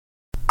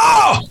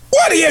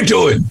What are you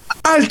doing?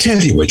 I'll tell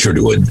you what you're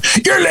doing.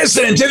 You're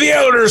listening to the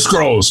Elder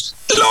Scrolls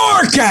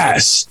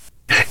Lorecast.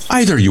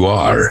 Either you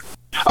are,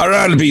 or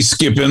I'll be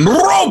skipping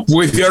rope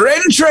with your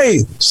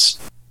entrails.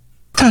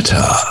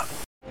 Ta-ta.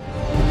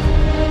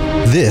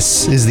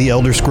 This is the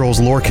Elder Scrolls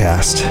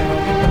Lorecast,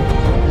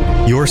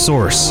 your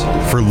source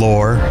for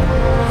lore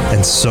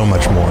and so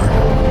much more.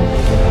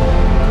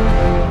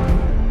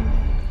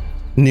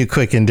 New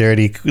quick and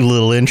dirty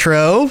little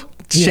intro.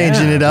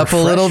 Changing it up a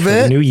little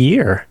bit. New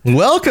year.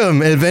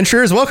 Welcome,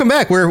 adventurers. Welcome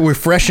back. We're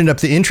freshened up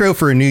the intro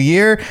for a new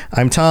year.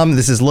 I'm Tom.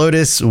 This is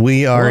Lotus.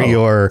 We are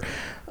your.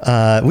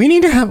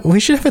 We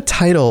should have a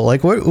title.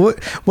 Like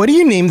what do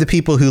you name the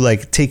people who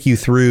like take you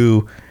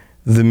through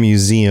the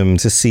museum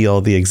to see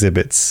all the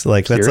exhibits?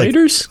 Like that's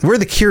curators? Like we're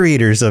the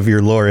curators of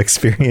your lore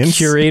experience.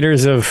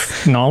 Curators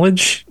of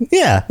knowledge.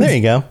 Yeah, there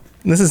you go.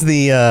 This is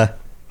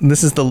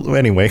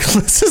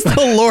the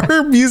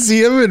lore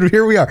museum, and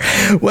here we are.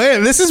 Wait,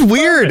 this is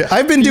weird.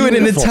 I've been doing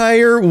an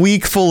entire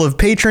week full of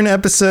patron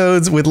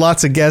episodes with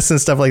lots of guests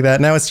and stuff like that.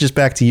 Now it's just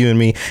back to you and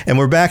me, and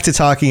we're back to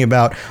talking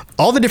about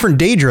all the different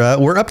Daedra.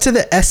 We're up to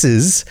the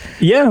S's.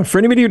 Yeah, for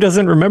anybody who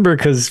doesn't remember,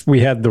 because we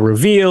had the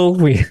reveal,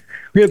 we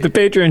had the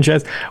Patreon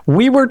chest.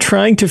 We were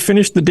trying to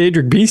finish the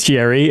Daedric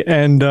Bestiary,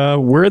 and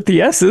we're at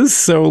the S's,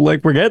 so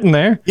like we're getting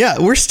there. Yeah,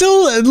 we're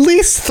still at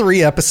least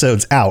 3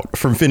 episodes out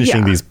from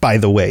finishing these. By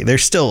the way,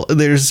 there's still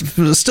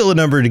a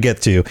number to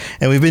get to,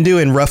 and we've been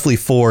doing roughly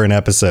 4 an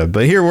episode.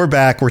 But here we're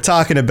back. We're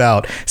talking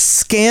about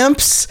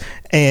Scamps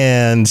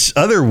and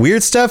other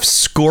weird stuff,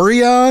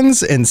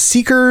 Scorions and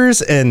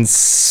Seekers and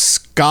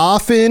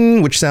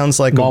Skaafin, which sounds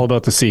like all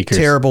about the Seekers.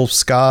 Terrible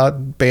ska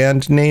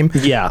band name.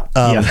 Yeah.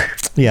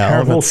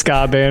 Terrible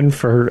ska band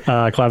for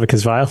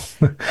Clavicus Vile.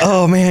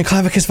 Oh man,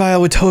 Clavicus Vile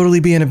would totally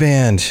be in a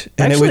band,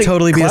 and actually, it would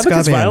totally be a ska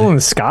band. Clavicus Vile and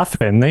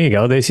Skaafin. There you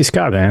go. They see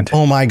ska band.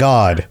 Oh my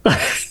god.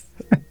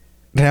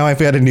 Now I've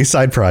got a new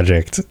side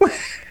project.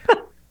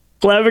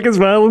 Clavicus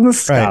Vile and the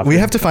Skaafin. Right. We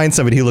have to find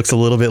somebody who looks a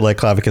little bit like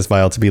Clavicus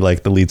Vile to be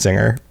like the lead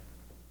singer.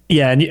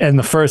 Yeah, and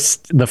the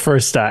first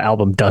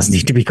album does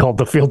need to be called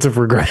The Fields of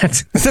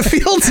Regret. The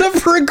Fields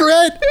of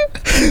Regret.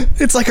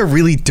 It's like a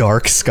really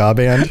dark ska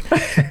band.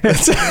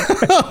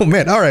 Oh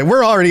man! All right,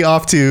 we're already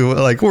off to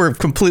we're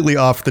completely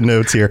off the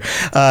notes here.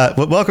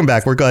 Welcome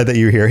back. We're glad that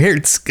you're here.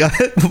 Here,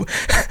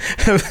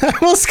 I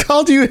almost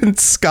called you in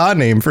ska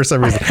name for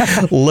some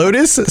reason.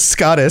 Lotus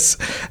Scottus.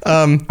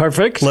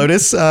 Perfect.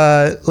 Lotus.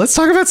 Let's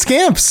talk about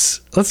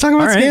Scamps. Let's talk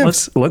about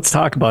Scamps. Let's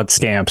talk about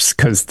Scamps,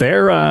 because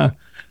they're.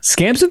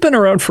 Scamps have been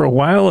around for a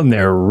while, and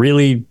they're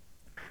really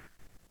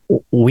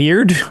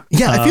weird.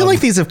 Yeah, I feel like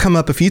these have come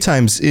up a few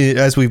times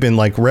as we've been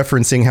like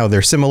referencing how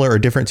they're similar or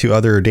different to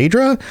other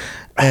Daedra,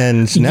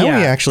 and now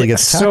we actually get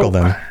to tackle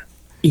them.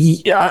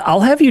 Yeah, I'll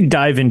have you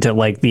dive into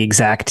like the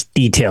exact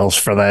details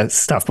for that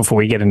stuff before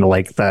we get into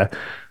like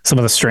some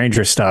of the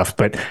stranger stuff,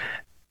 but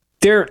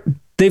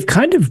they've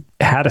kind of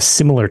had a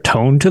similar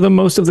tone to them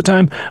most of the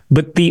time.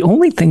 But the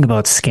only thing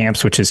about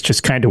Scamps, which is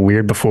just kind of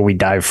weird before we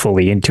dive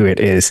fully into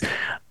it, is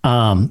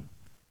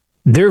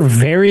they're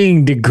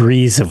varying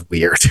degrees of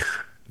weird.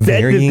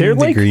 They're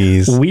like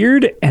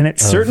weird, and at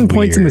certain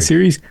points in the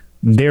series,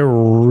 they're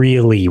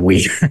really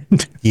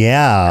weird.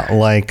 Yeah,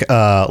 like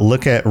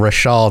look at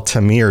Rashal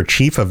Tamir,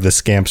 chief of the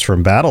Scamps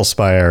from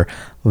Battlespire.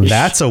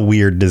 That's a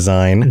weird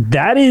design.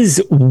 That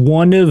is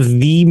one of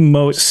the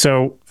most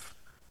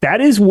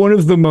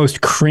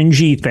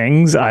cringy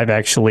things I've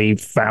actually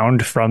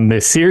found from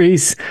this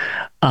series.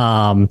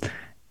 And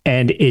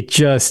it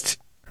just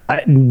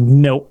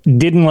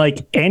didn't like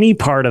any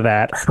part of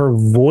that. Her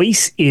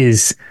voice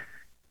is,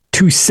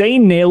 to say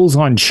nails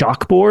on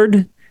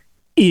chalkboard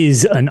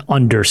is an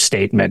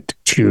understatement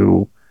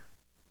to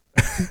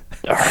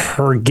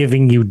her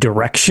giving you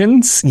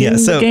directions in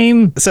the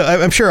game. So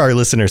I'm sure our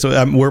listeners,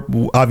 we're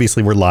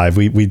live.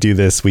 We do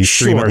this. We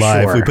stream it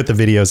live. Sure. We put the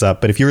videos up.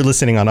 But if you're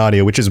listening on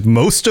audio, which is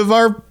most of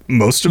the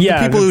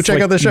people who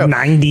check out the show,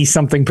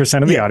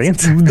 90-something% of the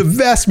audience, the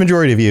vast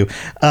majority of you,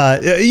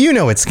 you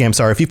know what Scamps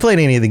are. If you played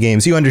any of the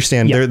games, you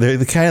understand they're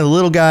the kind of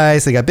little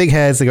guys. They got big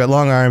heads. They got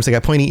long arms. They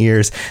got pointy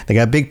ears. They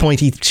got big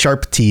pointy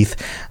sharp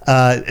teeth.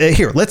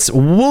 Here,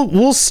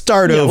 we'll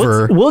start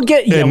over. We'll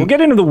get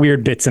into the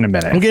weird bits in a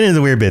minute. We'll get into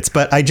the weird bits.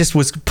 But I just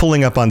was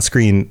pulling up on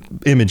screen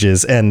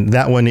images, and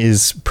that one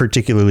is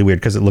particularly weird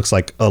because it looks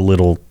like a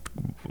little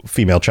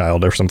female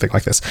child or something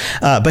like this.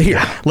 But here,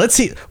 let's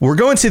see. We're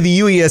going to the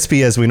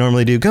UESP as we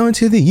normally do. Going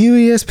to the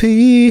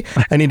UESP.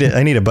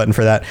 I need a button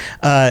for that.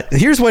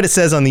 Here's what it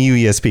says on the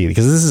UESP,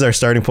 because this is our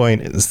starting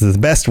point. This is the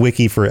best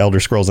wiki for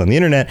Elder Scrolls on the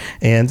internet,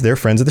 and they're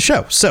friends of the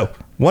show. So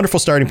wonderful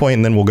starting point,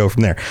 and then we'll go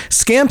from there.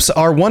 Scamps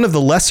are one of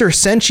the lesser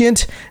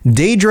sentient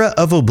Daedra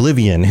of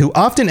Oblivion, who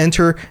often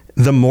enter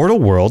the mortal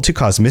world to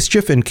cause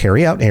mischief and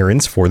carry out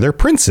errands for their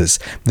princes.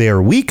 They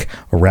are weak,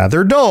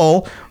 rather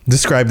dull,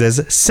 described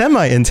as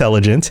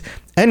semi-intelligent,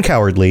 and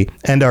cowardly,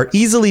 and are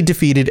easily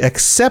defeated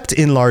except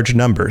in large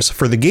numbers.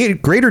 For the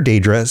greater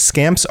Daedra,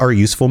 Scamps are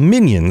useful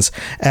minions,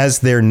 as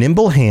their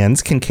nimble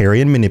hands can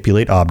carry and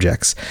manipulate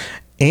objects.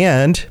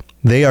 And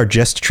They are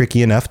just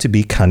tricky enough to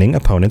be cunning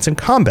opponents in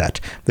combat.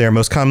 They are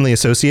most commonly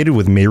associated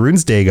with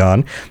Mehrunes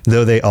Dagon,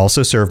 though they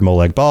also serve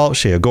Molag Bal,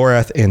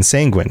 Sheogorath, and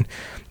Sanguine.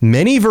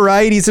 Many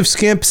varieties of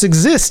Scamps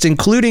exist,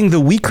 including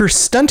the weaker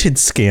stunted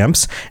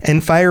Scamps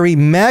and fiery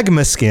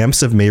magma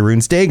Scamps of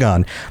Mehrunes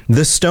Dagon,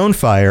 the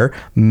Stonefire,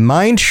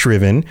 Mind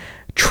Shriven,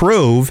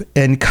 Trove,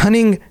 and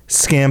cunning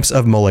Scamps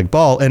of Molag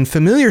Bal, and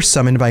familiar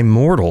summoned by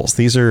mortals.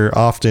 These are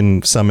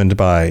often summoned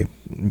by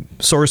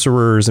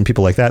sorcerers and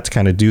people like that to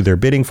kind of do their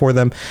bidding for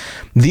them.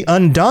 The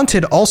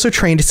Undaunted also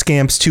trained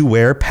Scamps to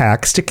wear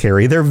packs to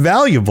carry their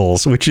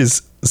valuables, which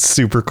is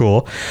super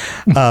cool.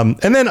 And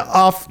then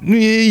you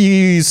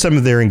use some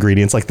of their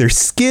ingredients, like their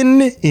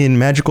skin in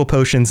magical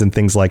potions and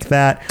things like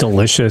that.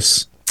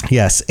 Delicious.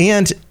 Yes.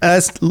 And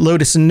as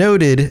Lotus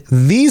noted,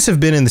 these have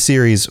been in the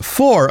series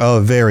for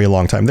a very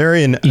long time. They're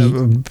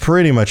in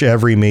pretty much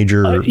every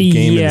major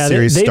game in the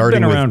series. They've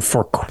been around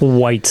for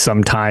quite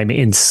some time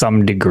in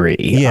some degree.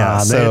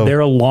 Yeah. They're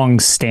a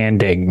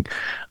long-standing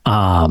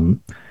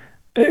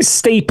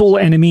staple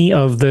enemy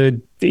of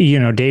the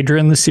Daedra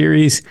in the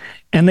series.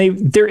 And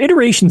their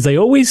iterations, they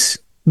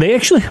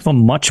actually have a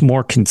much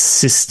more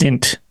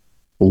consistent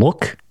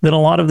look than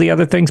a lot of the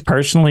other things.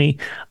 Personally,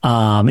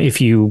 if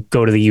you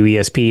go to the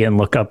UESP and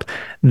look up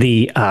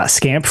the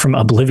Scamp from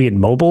Oblivion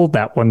Mobile,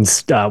 that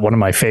one's one of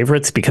my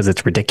favorites because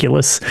it's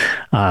ridiculous.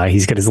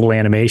 He's got his little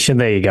animation.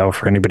 There you go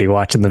for anybody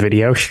watching the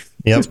video.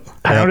 Yep.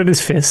 Pounded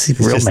his fists. He's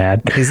real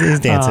mad. He's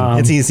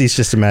dancing. He's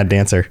just a mad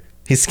dancer.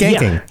 He's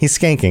skanking. Yeah. He's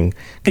skanking.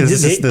 Because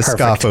this is the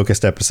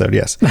ska-focused episode,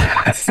 yes.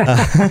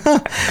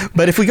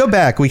 But if we go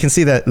back, we can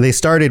see that they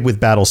started with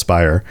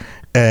Battlespire,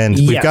 and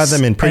we've got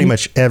them in pretty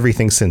much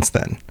everything since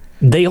then.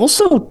 They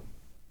also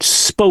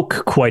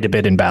spoke quite a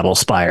bit in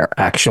Battlespire,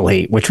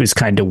 actually, which was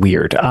kind of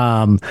weird.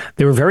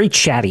 They were very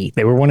chatty.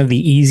 They were one of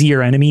the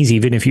easier enemies,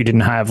 even if you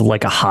didn't have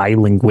like a high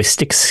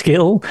linguistic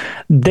skill.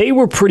 They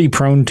were pretty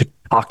prone to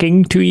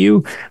talking to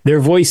you.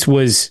 Their voice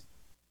was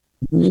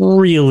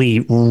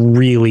really,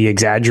 really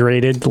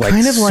exaggerated, like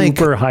kind of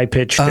super high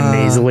pitched and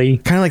nasally,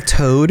 kind of like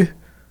Toad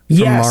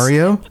from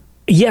Mario.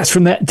 Yes,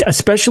 from that,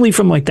 especially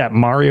from like that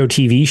Mario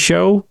TV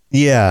show.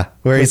 Yeah,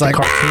 where he's like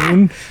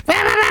cartoon.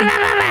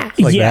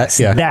 Like yes,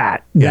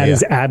 that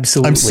is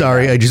absolutely. I'm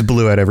sorry, I just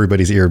blew out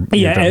everyboody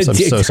eardrums. I'm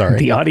so sorry.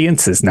 The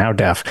audience is now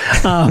deaf.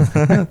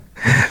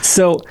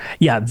 So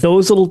yeah,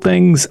 those little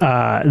things,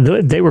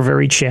 they were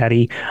very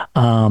chatty,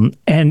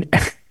 and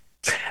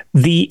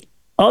the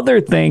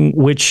other thing,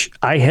 which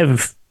I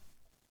have,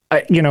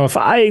 if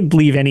I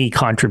leave any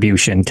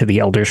contribution to the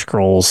Elder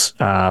Scrolls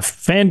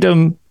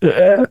fandom,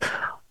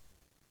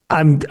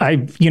 I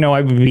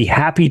would be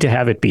happy to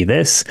have it be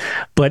this.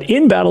 But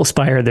in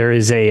Battlespire, there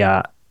is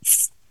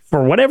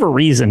for whatever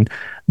reason,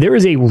 there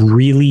is a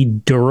really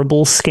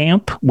durable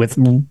Scamp with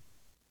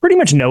pretty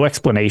much no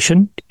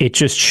explanation. It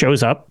just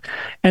shows up,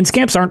 and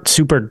Scamps aren't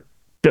super.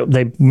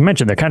 They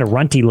mentioned they're kind of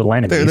runty little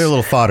enemies. They're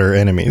little fodder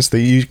enemies.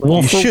 You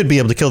should be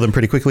able to kill them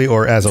pretty quickly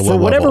or as a low level.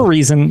 For whatever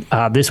reason,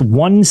 this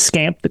one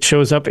Scamp that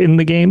shows up in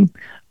the game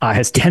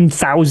has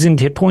 10,000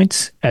 hit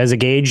points as a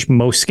gauge.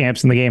 Most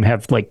Scamps in the game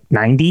have like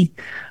 90.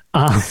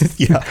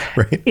 Yeah,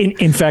 right.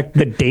 In fact,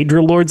 the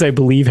Daedra Lords, I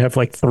believe, have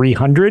like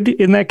 300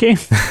 in that game.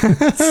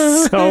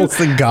 So it's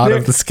the god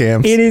of the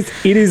Scamps.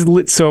 It is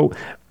lit. So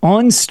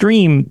on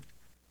stream,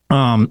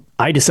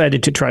 I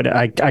decided to try to,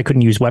 I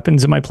couldn't use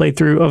weapons in my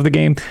playthrough of the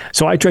game.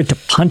 So I tried to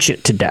punch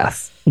it to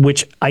death,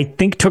 which I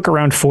think took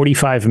around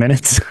 45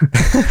 minutes.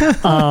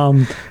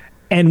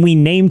 And we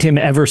named him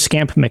Ever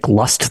Scamp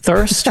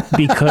McLustthirst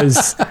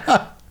because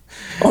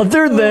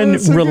other than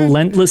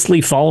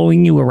relentlessly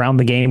following you around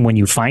the game when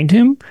you find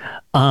him,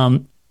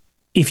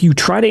 if you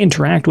try to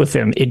interact with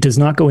him, it does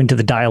not go into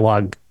the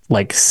dialogue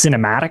like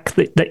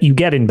cinematic that you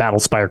get in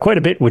Battlespire quite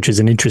a bit, which is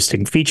an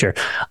interesting feature.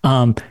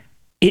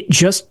 It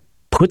just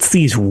puts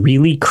these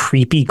really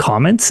creepy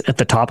comments at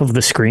the top of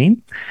the screen.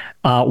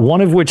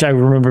 One of which I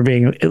remember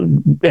being,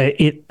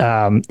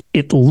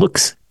 it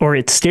looks or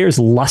it stares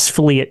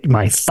lustfully at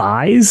my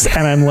thighs,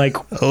 and I'm like,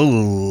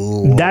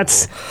 oh,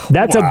 that's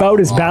about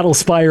as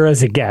Battlespire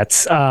as it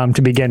gets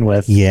to begin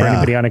with. Yeah. For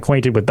anybody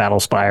unacquainted with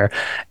Battlespire,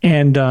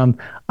 and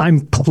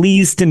I'm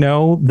pleased to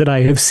know that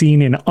I have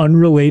seen in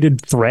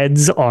unrelated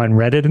threads on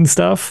Reddit and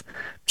stuff,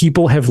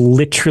 people have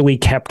literally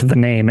kept the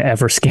name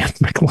Everscamp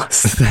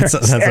McLust.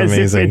 That's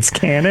amazing. It's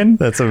canon.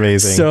 That's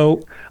amazing.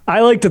 So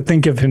I like to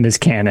think of him as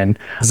canon.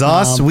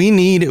 Zos, we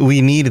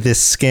need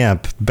this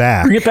Scamp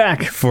back. Bring it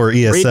back for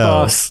ESO. Raid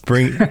boss.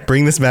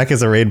 Bring this back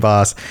as a raid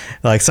boss,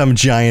 like some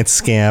giant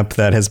Scamp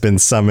that has been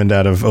summoned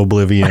out of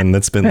Oblivion.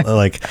 That's been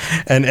like,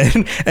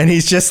 and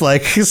he's just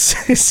like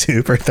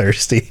super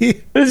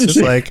thirsty. It's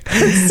just like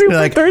super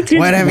like, thirsty.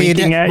 What have you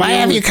done? Why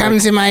have you come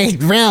to my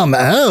realm?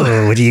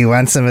 Oh, do you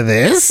want some of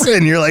this?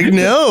 And you're like,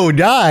 no,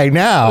 die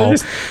now.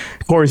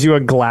 Pours you a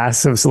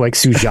glass of like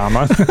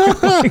Sujama.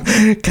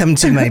 Come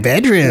to my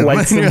bedroom.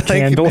 Light some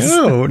candles.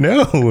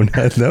 No.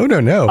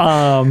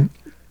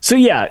 So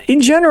yeah,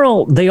 in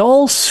general, they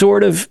all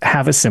sort of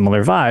have a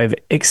similar vibe,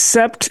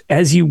 except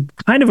as you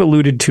kind of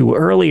alluded to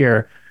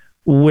earlier,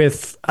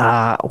 with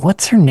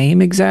what's her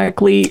name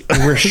exactly?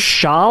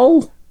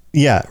 Rishal?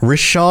 Yeah,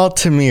 Rishal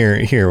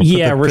Tamir. Here,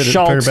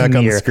 Rishal put her back Tamir,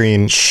 on the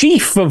screen.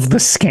 Chief of the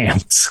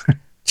Scamps.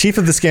 Chief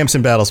of the Scamps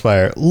in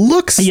Battlespire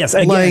looks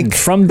again, like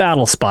from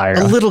Battlespire,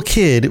 a little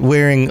kid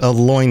wearing a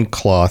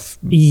loincloth.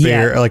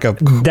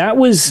 That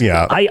was.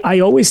 Yeah. I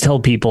always tell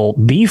people,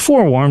 be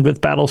forewarned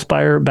with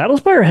Battlespire.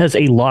 Battlespire has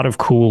a lot of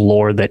cool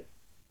lore that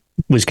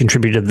was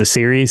contributed to the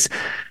series.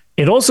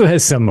 It also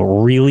has some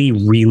really,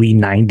 really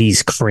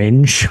 90s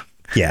cringe.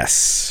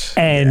 Yes.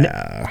 And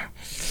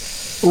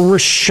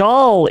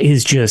Rishal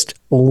is just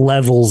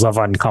levels of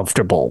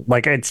uncomfortable.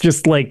 Like, it's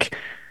just like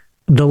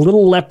the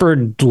little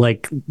leopard,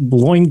 like,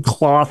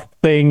 loincloth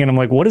thing. And I'm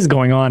like, what is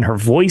going on? Her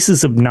voice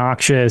is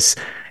obnoxious.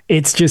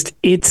 It's just,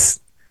 it's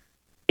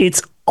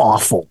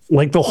awful.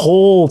 Like, the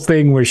whole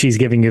thing where she's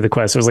giving you the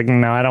quest, I was like,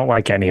 no, I don't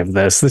like any of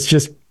this. This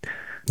is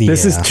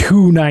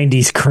too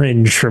 90s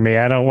cringe for me.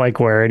 I don't like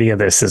where any of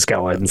this is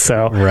going.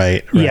 So,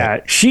 right.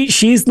 Yeah,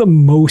 she's the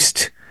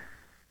most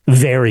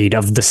varied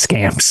of the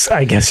scamps,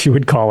 I guess you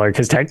would call her,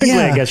 because technically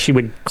I guess she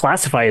would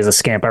classify as a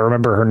scamp. I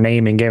remember her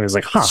name in game. It was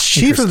like,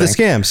 Chief of the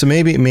Scamps. So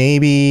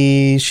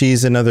maybe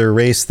she's another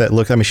race that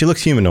looks, I mean, she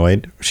looks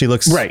humanoid. She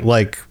looks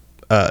like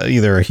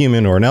either a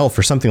human or an elf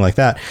or something like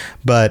that.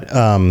 But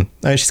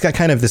she's got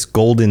kind of this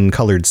golden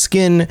colored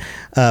skin.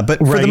 But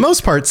for the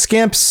most part,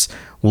 scamps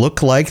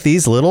look like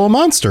these little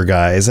monster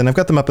guys, and I've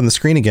got them up on the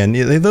screen again.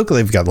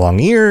 They've got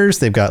long ears.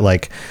 They've got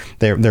like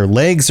their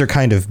legs are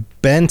kind of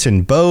bent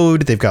and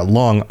bowed. They've got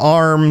long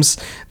arms.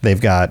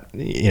 They've got,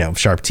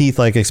 sharp teeth,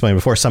 like I explained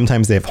before.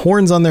 Sometimes they have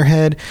horns on their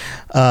head.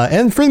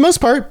 And for the most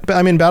part,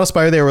 I mean,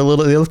 Battlespire, they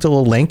looked a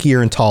little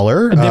lankier and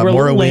taller. They were a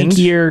little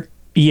lankier.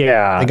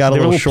 Yeah, they got a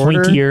little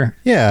shorter. Pointier.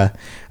 Yeah,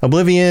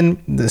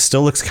 Oblivion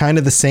still looks kind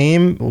of the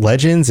same.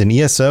 Legends and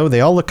ESO,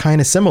 they all look kind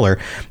of similar.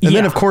 And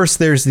then, of course,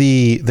 there's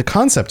the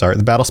concept art,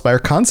 the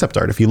Battlespire concept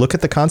art. If you look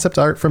at the concept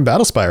art from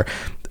Battlespire,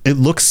 it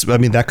looks, I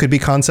mean, that could be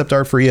concept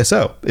art for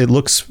ESO. It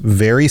looks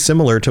very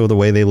similar to the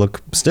way they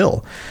look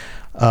still.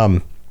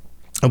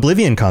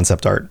 Oblivion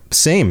concept art,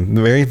 same,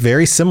 very,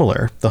 very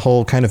similar. The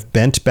whole kind of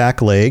bent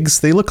back legs,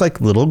 they look like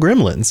little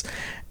gremlins.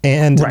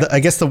 And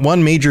I guess the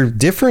one major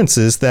difference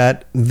is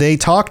that they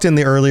talked in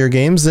the earlier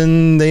games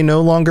and they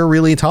no longer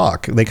really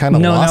talk. They kind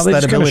of lost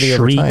that ability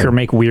over time. Or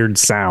make weird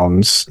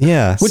sounds.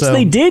 Yeah. Which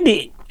they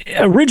did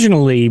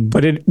originally,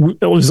 but it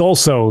was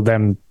also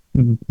them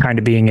kind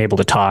of being able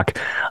to talk.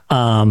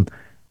 And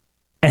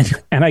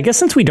I guess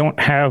since we don't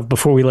have,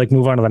 before we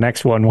move on to the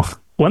next one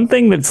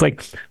thing that's we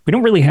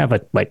don't really have a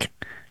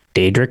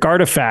Daedric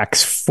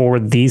artifacts for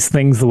these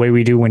things the way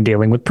we do when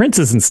dealing with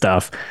princes and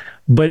stuff.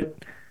 But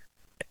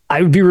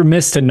I would be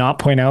remiss to not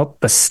point out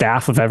the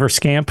Staff of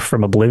Everscamp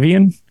from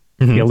Oblivion,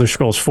 the Elder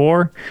Scrolls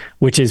 4,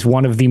 which is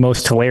one of the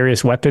most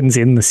hilarious weapons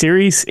in the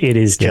series. It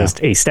is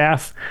just a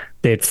staff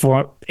that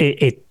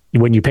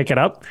when you pick it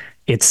up,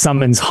 it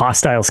summons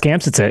hostile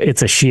scamps. It's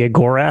a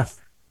Sheogorath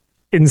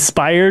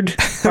inspired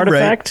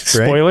artifact.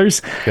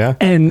 Spoilers. Yeah.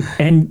 And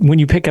when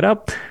you pick it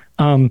up,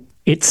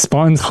 it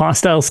spawns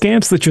hostile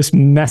scamps that just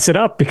mess it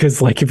up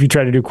because, if you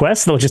try to do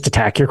quests, they'll just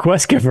attack your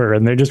quest giver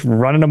and they're just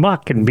running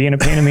amok and being a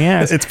pain in the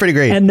ass. It's pretty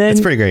great. And then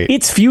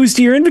it's fused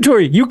to your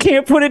inventory. You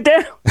can't put it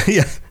down.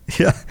 Yeah.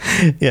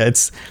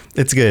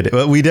 It's good.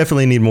 We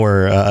definitely need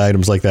more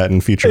items like that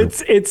in future.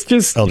 It's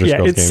just Elder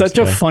Scrolls games. Such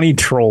a funny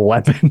troll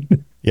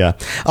weapon. Yeah.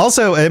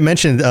 Also, I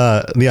mentioned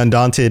the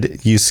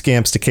Undaunted use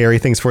scamps to carry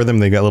things for them.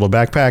 They've got little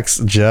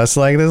backpacks, just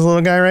like this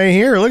little guy right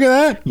here. Look at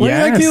that. Look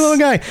at that cute little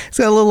guy. He's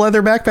got a little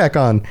leather backpack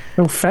on.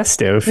 So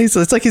festive.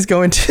 It's like he's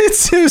going to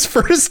his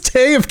first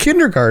day of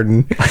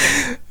kindergarten.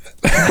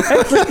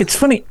 It's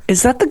funny.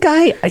 Is that the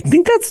guy? I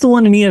think that's the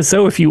one in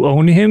ESO. If you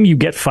own him, you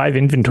get 5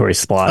 inventory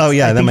slots. Oh,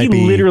 yeah. That might be.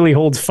 He literally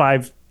holds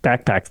 5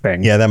 backpack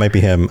things. Yeah, that might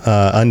be him.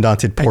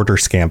 Undaunted Porter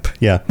Scamp.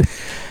 Yeah.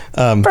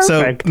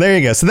 So there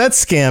you go. So that's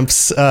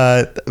Scamps.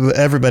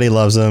 Everybody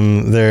loves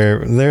them.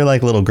 They're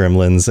like little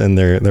gremlins and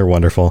they're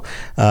wonderful.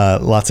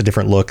 Lots of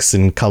different looks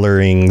and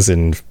colorings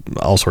and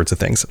all sorts of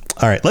things.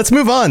 All right, let's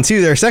move on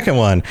to their second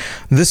one,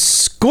 the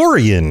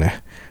Scorion.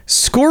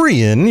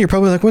 Scorion, you're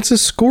probably like, what's a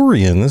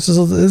Scorion? This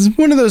is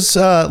one of those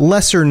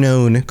lesser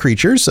known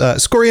creatures.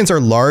 Scorions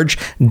are large,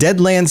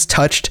 Deadlands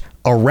touched,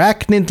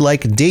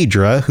 arachnid-like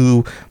Daedra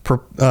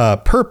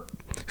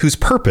whose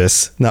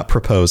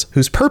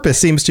purpose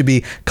seems to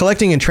be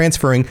collecting and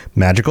transferring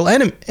magical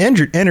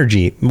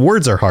energy.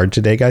 Words are hard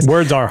today, guys.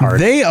 Words are hard.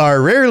 They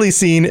are rarely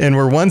seen and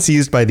were once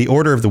used by the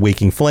Order of the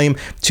Waking Flame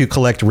to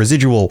collect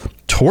residual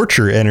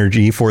torture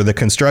energy for the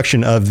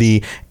construction of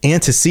the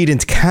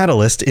antecedent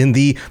catalyst in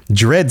the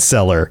Dread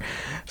Cellar.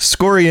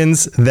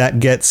 Scorions that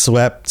get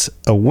swept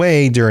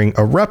away during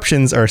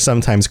eruptions are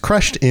sometimes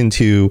crushed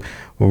into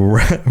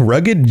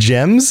rugged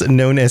gems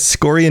known as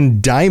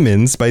Scorion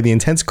diamonds by the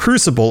intense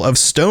crucible of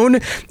stone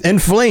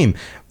and flame.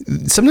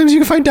 Sometimes you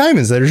can find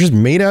diamonds that are just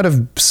made out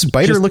of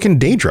spider-looking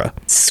Daedra.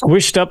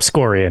 Squished up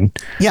Scorion.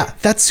 Yeah,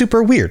 that's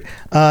super weird.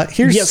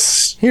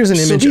 Here's an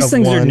image of one. So these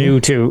things are new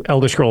to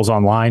Elder Scrolls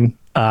Online.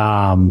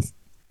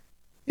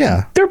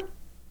 Yeah.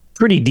 They're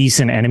pretty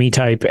decent enemy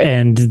type.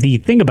 And the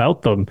thing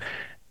about them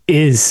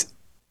is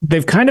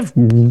they've kind of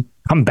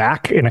come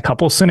back in a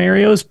couple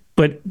scenarios,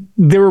 but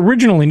their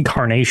original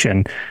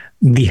incarnation,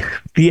 the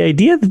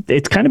idea that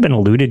it's kind of been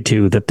alluded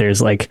to that there's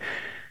like,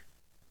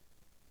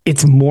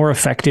 it's more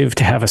effective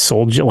to have a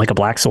soul gem, like a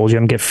black soul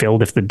gem, get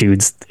filled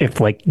if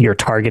like your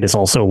target is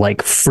also like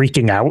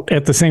freaking out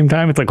at the same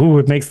time. It's like, ooh,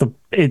 it makes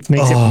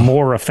it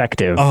more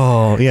effective.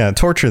 Oh yeah,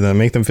 torture them,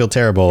 make them feel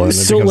terrible, and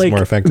so it becomes like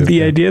more effective.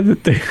 The idea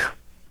that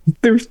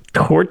there's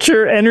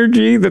torture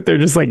energy, that they're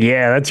just like,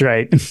 yeah, that's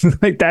right.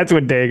 Like that's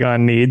what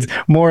Dagon needs,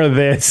 more of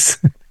this.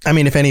 I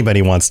mean, if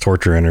anybody wants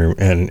torture and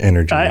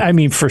energy, I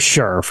mean, for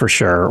sure,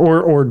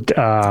 or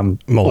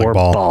Moloch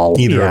Ball.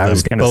 Either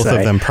of them, both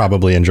of them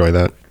probably enjoy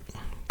that.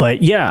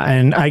 But yeah,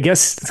 and I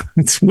guess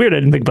it's weird. I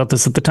didn't think about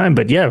this at the time,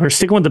 but yeah, we're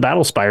sticking with the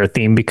Battle Spire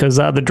theme because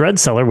the Dread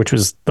Cellar, which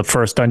was the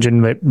first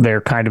dungeon that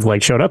they're kind of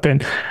like showed up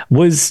in,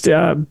 was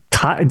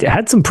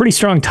had some pretty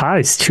strong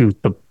ties to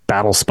the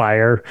Battle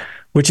Spire,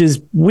 which is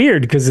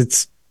weird because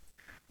it's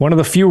one of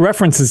the few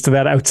references to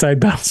that outside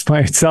Battle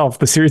Spire itself.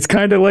 The series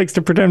kind of likes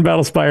to pretend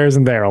Battle Spire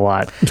isn't there a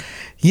lot.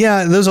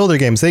 Yeah, those older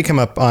games, they come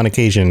up on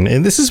occasion.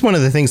 And this is one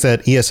of the things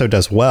that ESO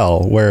does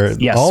well, where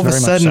all of a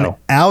sudden,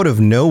 out of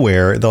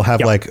nowhere, they'll have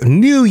like a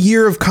new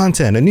year of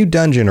content, a new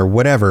dungeon or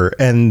whatever.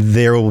 And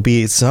there will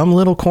be some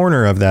little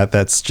corner of that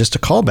that's just a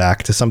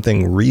callback to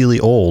something really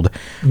old.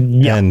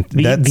 Yeah, and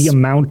the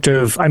amount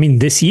of, I mean,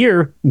 this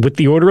year with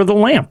the Order of the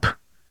Lamp,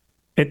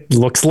 it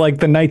looks like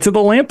the Knights of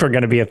the Lamp are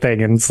going to be a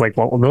thing. And it's like,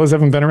 well, those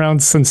haven't been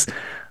around since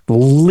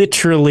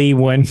literally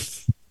when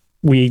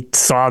we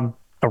saw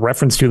a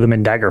reference to them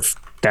in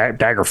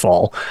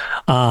Daggerfall.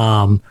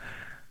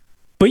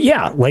 But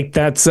yeah, like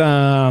that's,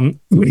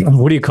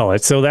 what do you call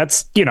it? So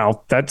that's,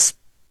 that's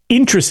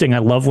interesting. I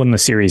love when the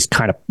series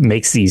kind of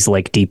makes these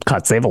like deep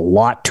cuts. They have a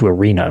lot to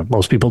Arena.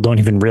 Most people don't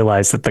even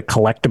realize that the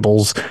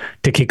collectibles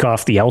to kick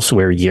off the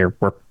Elsewhere year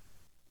were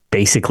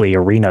basically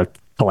Arena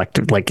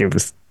collected. Like it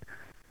was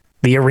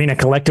the Arena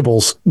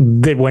collectibles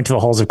that went to the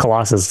Halls of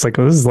Colossus. It's like,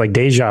 this is like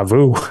deja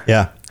vu.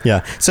 Yeah.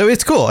 Yeah. So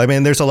it's cool. I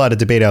mean, there's a lot of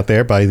debate out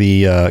there by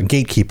the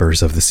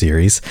gatekeepers of the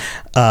series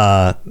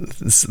that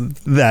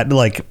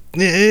like,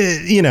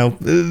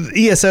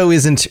 ESO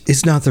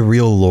is not the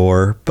real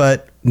lore,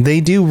 but they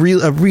do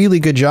a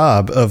really good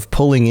job of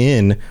pulling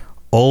in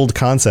old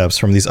concepts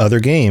from these other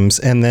games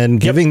and then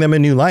giving them a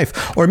new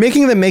life or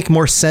making them make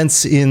more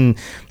sense in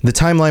the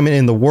timeline and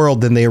in the world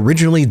than they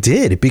originally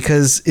did.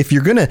 Because if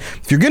you're gonna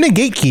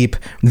gatekeep,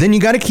 then you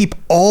got to keep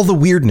all the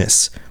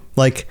weirdness.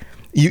 Like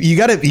you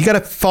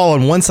gotta fall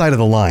on one side of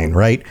the line,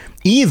 right?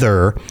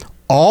 Either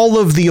all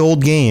of the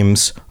old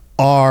games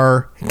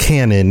are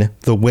canon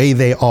the way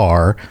they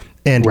are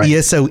and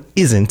ESO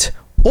isn't,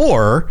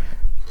 or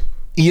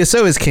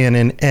ESO is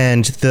canon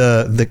and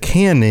the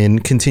canon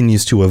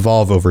continues to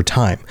evolve over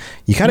time.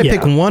 You kind of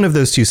pick one of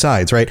those two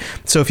sides, right?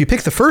 So if you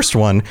pick the first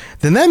one,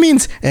 then that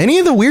means any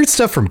of the weird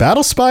stuff from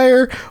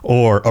Battlespire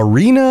or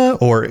Arena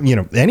or,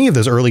 any of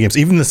those early games,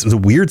 even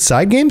the weird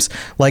side games,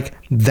 like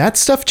that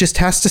stuff just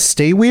has to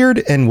stay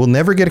weird and will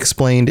never get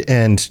explained.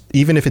 And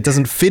even if it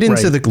doesn't fit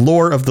into the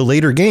lore of the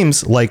later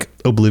games like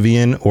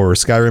Oblivion or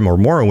Skyrim or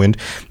Morrowind,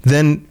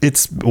 then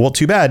it's, well,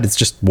 too bad. It's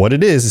just what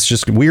it is. It's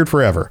just weird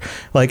forever.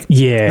 Like,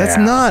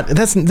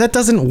 that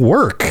doesn't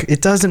work.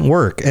 It doesn't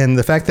work. And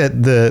the fact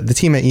that the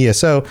team at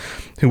ESO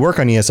who work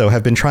on ESO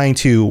have been trying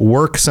to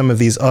work some of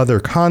these other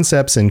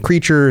concepts and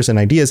creatures and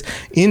ideas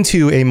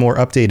into a more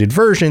updated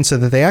version so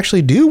that they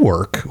actually do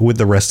work with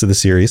the rest of the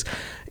series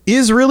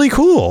is really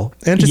cool.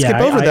 And to skip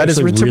over that is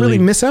to really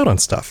miss out on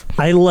stuff.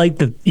 I like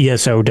that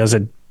ESO does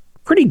a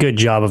pretty good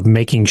job of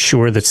making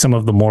sure that some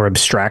of the more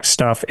abstract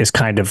stuff is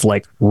kind of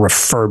like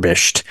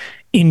refurbished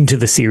into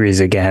the series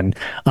again.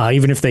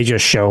 Even if they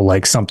just show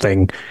like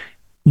something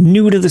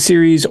new to the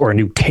series or a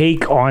new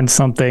take on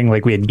something.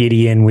 Like we had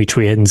Gideon, which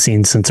we hadn't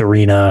seen since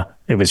Arena.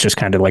 It was just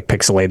kind of like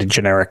pixelated,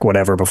 generic,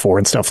 whatever before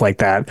and stuff like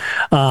that.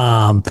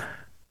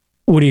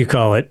 What do you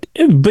call it?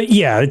 But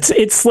yeah,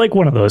 it's like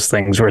one of those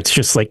things where it's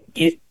just like,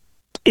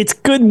 it's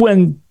good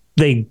when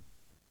they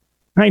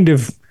kind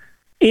of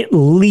at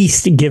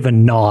least give a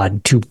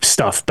nod to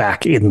stuff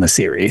back in the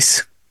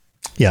series.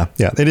 Yeah,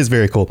 it is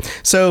very cool.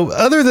 So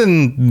other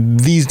than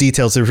these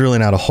details, there's really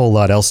not a whole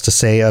lot else to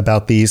say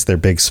about these. They're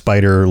big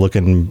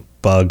spider-looking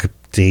bug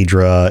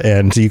Daedra,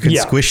 and you can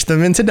squish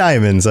them into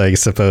diamonds, I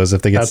suppose,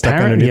 if they get stuck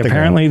underneath the ground.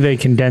 Apparently, they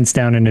condense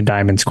down into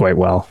diamonds quite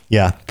well.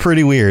 Yeah,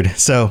 pretty weird.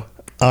 So,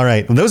 all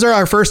right, those are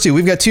our first two.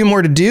 We've got two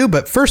more to do,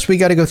 but first we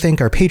got to go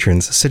thank our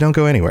patrons, so don't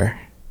go anywhere.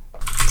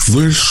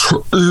 This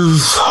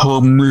is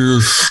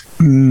Hamis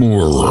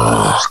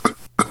Morak,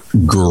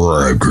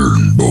 Dragonborn,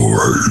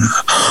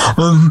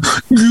 and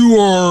you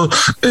are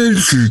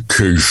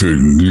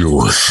educating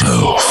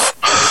yourself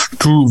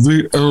to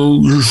the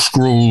Elder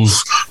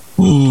Scrolls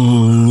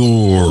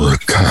Lorecast.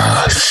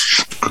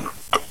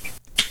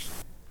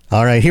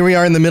 All right, here we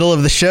are in the middle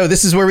of the show.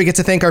 This is where we get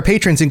to thank our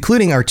patrons,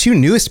 including our two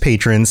newest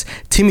patrons,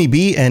 Timmy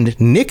B and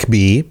Nick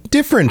B.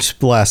 Different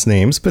last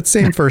names, but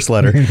same first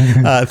letter.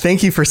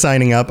 Thank you for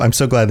signing up. I'm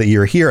so glad that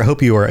you're here. I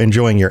hope you are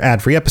enjoying your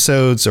ad-free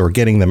episodes or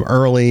getting them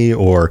early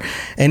or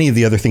any of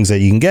the other things that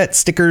you can get,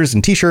 stickers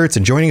and t-shirts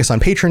and joining us on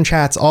Patreon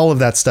chats, all of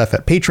that stuff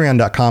at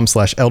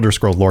patreon.com/Elder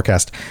Scrolls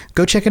Lorecast.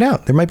 Go check it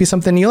out. There might be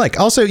something you like.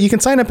 Also, you can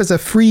sign up as a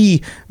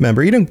free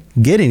member. You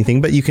don't get anything,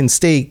 but you can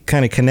stay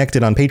kind of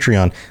connected on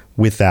Patreon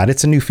with that.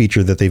 It's a new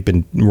feature that they've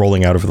been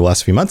rolling out over the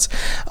last few months.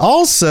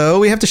 Also,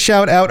 we have to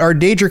shout out our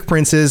Daedric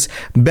princes,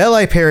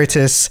 Belli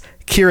Peritus,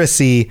 Kira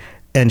C,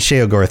 and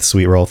Sheogorth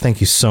Sweetroll. Thank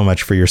you so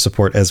much for your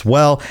support as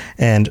well.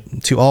 And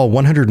to all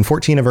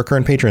 114 of our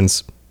current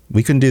patrons,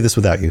 we couldn't do this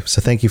without you.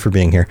 So thank you for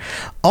being here.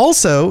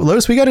 Also,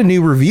 Lotus, we got a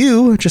new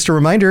review. Just a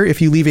reminder,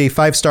 if you leave a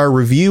 5-star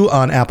review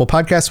on Apple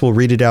Podcasts, we'll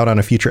read it out on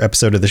a future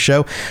episode of the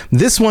show.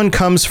 This one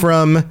comes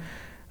from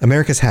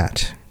America's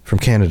Hat from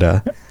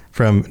Canada,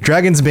 from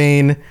Dragon's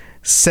Bane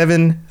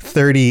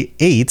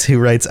 738, who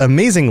writes,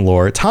 amazing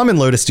lore. Tom and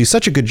Lotus do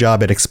such a good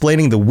job at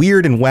explaining the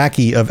weird and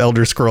wacky of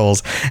Elder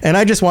Scrolls, and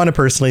I just want to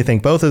personally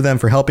thank both of them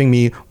for helping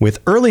me with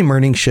early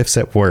morning shifts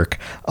at work.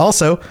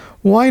 Also,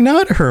 why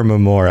not Her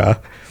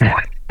Memora?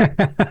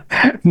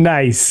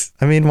 Nice.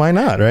 I mean, why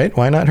not, right?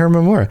 Why not Her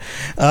Memora?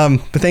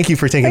 But thank you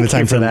for taking the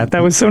time for that.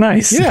 That was so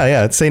nice.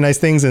 Yeah. Say nice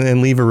things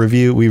and leave a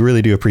review. We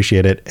really do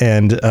appreciate it.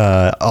 And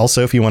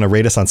also, if you want to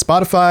rate us on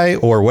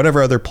Spotify or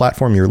whatever other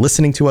platform you're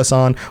listening to us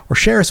on, or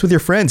share us with your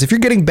friends. If you're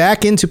getting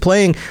back into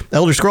playing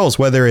Elder Scrolls,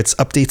 whether it's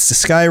updates to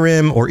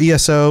Skyrim or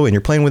ESO, and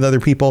you're playing with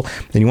other people,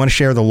 and you want to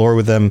share the lore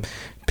with them,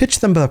 pitch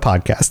them the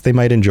podcast. They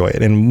might enjoy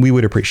it, and we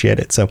would appreciate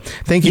it. So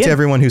thank you to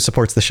everyone who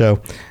supports the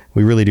show.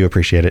 We really do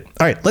appreciate it.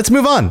 All right, let's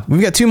move on. We've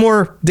got 2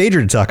 more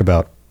Daedra to talk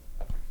about.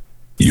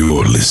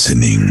 You're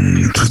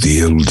listening to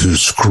the Elder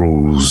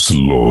Scrolls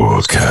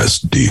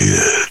Lorecast,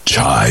 dear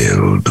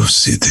child of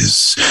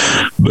cities.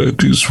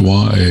 That is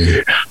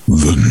why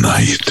the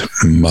Night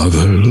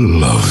Mother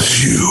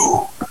loves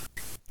you.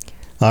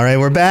 All right,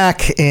 we're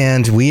back,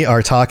 and we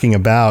are talking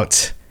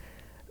about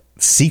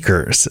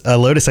Seekers.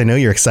 Lotus, I know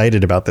you're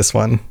excited about this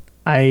one.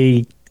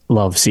 I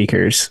love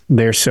Seekers.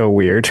 They're so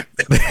weird.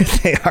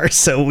 They are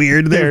so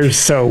weird. They're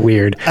so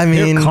weird. I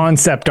mean, their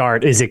concept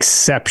art is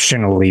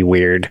exceptionally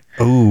weird.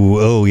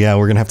 Oh, yeah.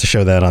 We're going to have to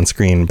show that on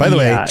screen. By the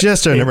way,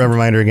 just a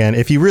reminder again,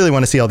 if you really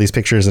want to see all these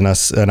pictures and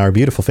us and our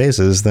beautiful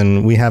faces,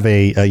 then we have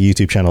a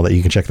YouTube channel that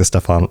you can check this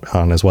stuff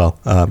on as well.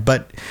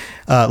 But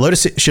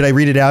Lotus, should I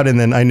read it out? And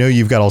then I know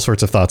you've got all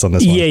sorts of thoughts on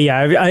this one. Yeah.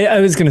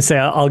 I was going to say,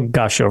 I'll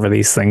gush over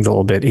these things a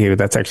little bit here.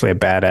 That's actually a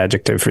bad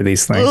adjective for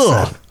these things.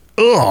 Ugh.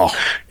 Oh,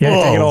 take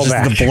it all just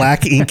back. The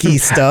black inky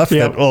stuff.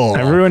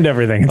 I ruined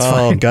everything. It's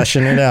fine.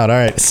 Gushing it out. All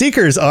right.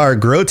 Seekers are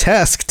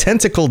grotesque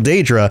tentacle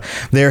Daedra.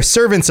 They are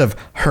servants of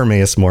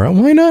Hermaeus Mora.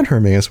 Why not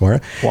Hermaeus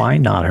Mora? Why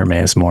not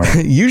Hermaeus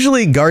Mora?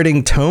 Usually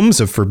guarding tomes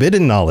of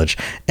forbidden knowledge,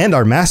 and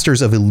are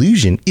masters of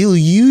illusion,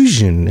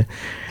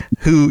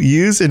 who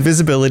use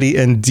invisibility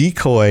and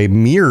decoy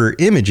mirror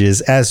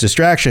images as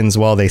distractions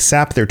while they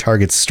sap their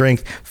target's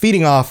strength,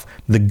 feeding off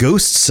the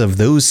ghosts of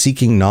those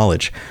seeking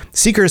knowledge.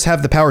 Seekers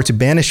have the power to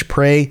banish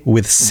prey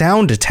with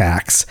sound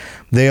attacks.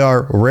 They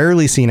are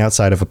rarely seen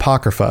outside of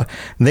Apocrypha.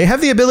 They have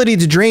the ability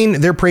to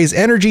drain their prey's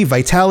energy,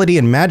 vitality,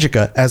 and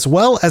magicka, as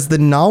well as the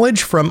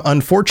knowledge from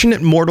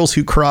unfortunate mortals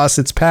who cross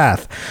its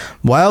path.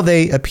 While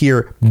they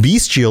appear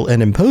bestial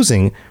and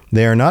imposing,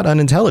 they are not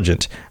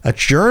unintelligent. A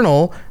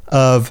journal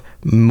of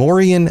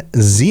Morian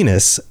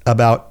Zenus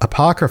about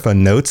Apocrypha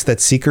notes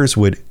that Seekers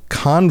would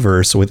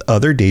converse with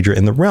other Daedra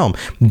in the realm,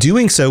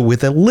 doing so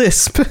with a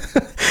lisp,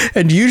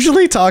 and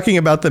usually talking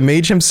about the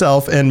mage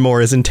himself and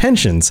Mora's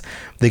intentions.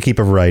 They keep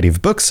a variety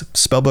of books,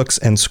 spellbooks,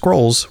 and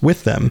scrolls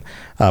with them.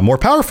 More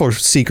powerful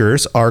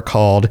Seekers are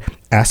called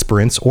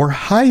aspirants or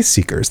high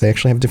Seekers. They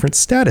actually have different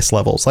status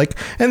levels.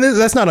 And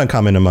that's not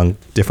uncommon among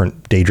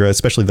different Daedra,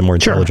 especially the more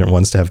intelligent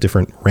ones, to have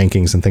different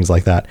rankings and things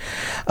like that.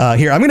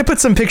 Here, I'm going to put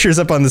some pictures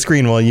up on the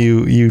screen while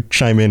you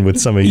chime in with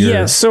some of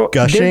your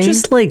gushing. They're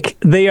just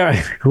they are.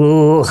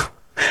 Ooh,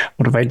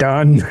 what have I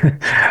done?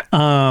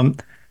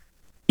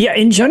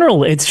 In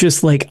general, it's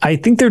just I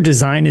think their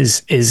design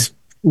is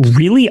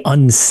really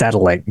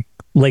unsettling.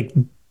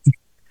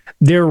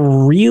 They're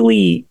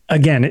really,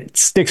 again, it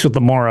sticks with the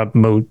Mora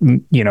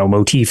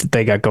motif that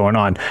they got going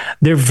on.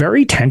 They're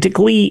very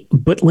tentacly,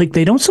 but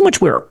they don't so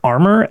much wear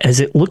armor as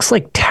it looks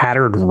like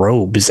tattered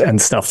robes and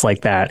stuff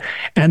like that.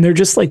 And they're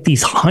just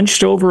these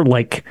hunched over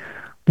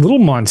little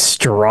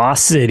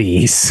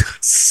monstrosities.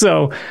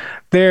 So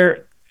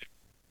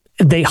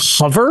they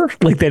hover,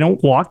 they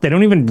don't walk. They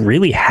don't even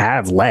really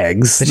have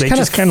legs. They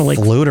just kind of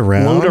float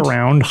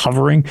around,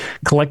 hovering,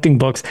 collecting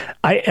books.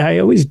 I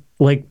always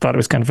thought it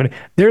was kind of funny.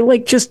 They're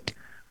just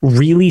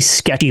really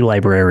sketchy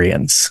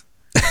librarians.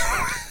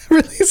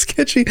 Really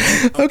sketchy.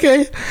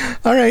 Okay.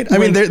 All right. I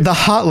mean, the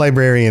hot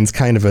librarian's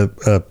kind of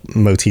a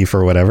motif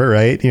or whatever,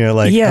 right?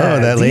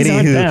 That lady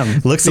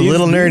who looks a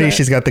little nerdy.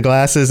 She's got the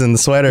glasses and the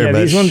sweater, but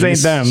these ones ain't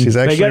them. She's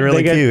actually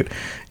really cute.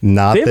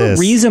 Not they have this.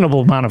 a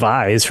reasonable amount of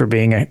eyes for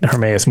being a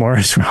Hermaeus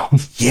Morris realm.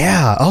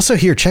 Yeah. Also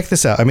here, check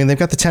this out. I mean, they've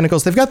got the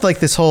tentacles. They've got like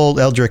this whole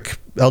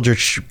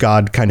eldritch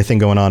god kind of thing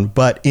going on.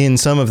 But in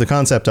some of the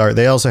concept art,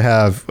 they also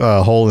have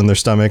a hole in their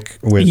stomach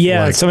with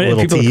like some little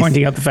people teeth. are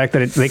pointing out the fact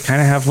that they kind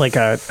of have like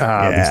a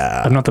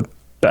I'm not the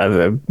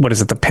what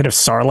is it? The pit of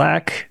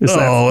Sarlacc? Is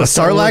that a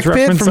Sarlacc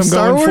pit from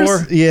Star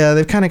Wars? For? Yeah,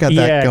 they've kind of got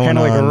that going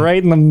on. Yeah, kind of like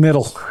right in the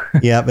middle.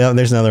 yeah,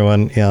 there's another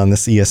one on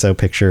this ESO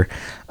picture.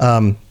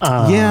 And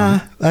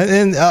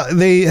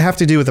they have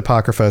to do with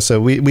Apocrypha, so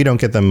we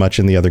don't get them much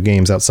in the other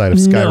games outside of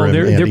Skyrim.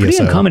 No, they're pretty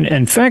ESO. uncommon.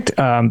 In fact,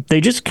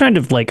 they just kind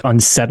of like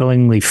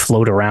unsettlingly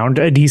float around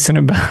a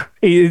decent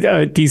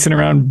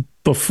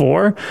amount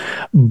before,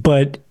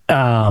 but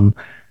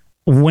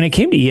when it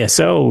came to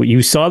ESO,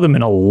 you saw them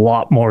in a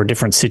lot more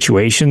different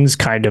situations,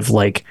 kind of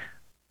like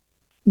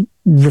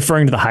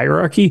referring to the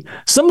hierarchy.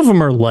 Some of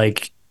them are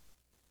like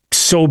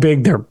so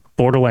big, they're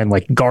borderline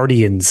like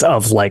guardians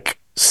of like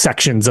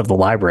sections of the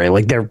library.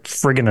 Like they're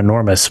friggin'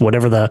 enormous.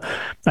 Whatever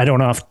I don't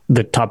know off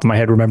the top of my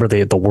head, remember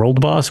the world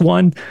boss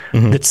one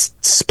that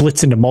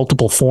splits into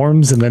multiple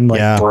forms and then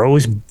like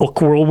throws book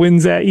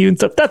whirlwinds at you and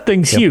stuff. That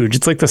thing's huge.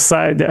 It's like the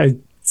size.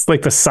 It's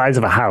like the size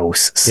of a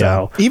house.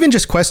 So even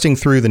just questing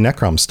through the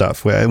Necrom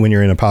stuff when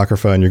you're in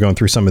Apocrypha and you're going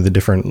through some of the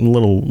different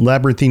little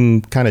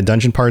labyrinthine kind of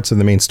dungeon parts of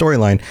the main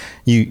storyline,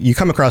 you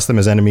come across them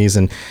as enemies.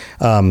 And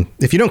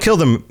if you don't kill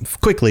them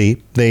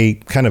quickly, they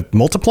kind of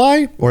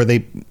multiply or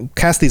they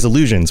cast these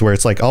illusions where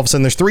it's like all of a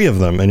sudden there's 3 of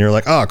them and you're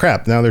like, oh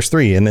crap, now there's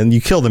 3. And then you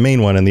kill the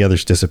main one and the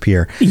others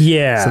disappear.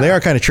 Yeah. So they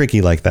are kind of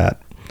tricky like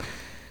that.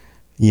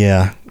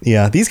 Yeah.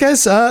 These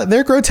guys,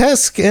 they're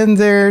grotesque and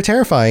they're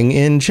terrifying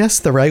in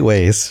just the right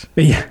ways.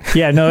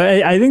 Yeah. No,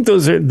 I think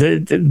those are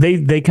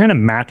they kind of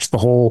match the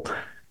whole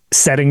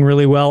setting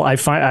really well.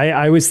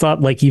 I always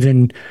thought like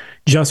even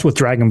just with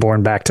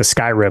Dragonborn back to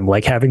Skyrim,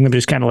 like having them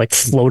just kind of like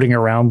floating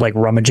around, like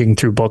rummaging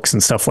through books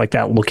and stuff like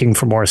that, looking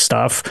for more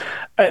stuff.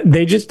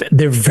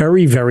 They're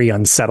very, very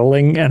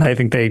unsettling. And I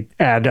think they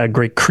add a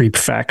great creep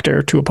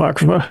factor to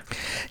Apocrypha.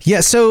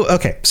 Yeah. So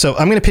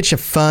I'm going to pitch a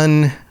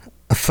fun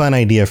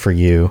idea for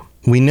you.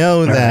 We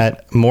know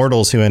that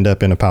mortals who end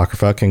up in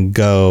Apocrypha can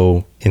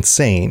go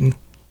insane.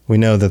 We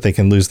know that they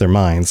can lose their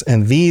minds.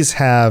 And these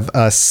have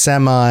a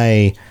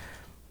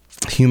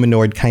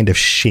semi-humanoid kind of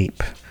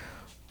shape.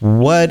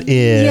 What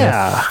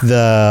if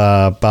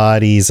the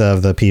bodies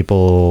of the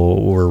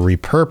people were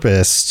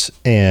repurposed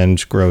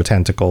and grow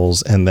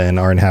tentacles and then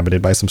are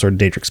inhabited by some sort of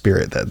Daedric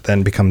spirit that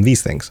then become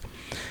these things?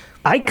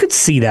 I could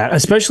see that,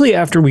 especially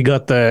after we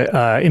got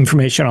the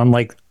information on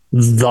like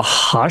the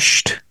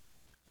Hushed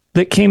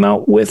that came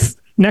out with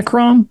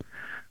Necrom,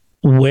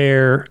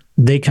 where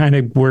they kind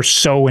of were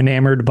so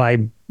enamored by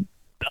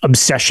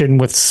obsession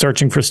with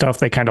searching for stuff,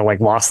 they kind of like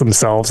lost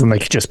themselves and they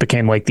just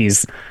became like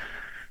these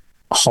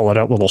hollowed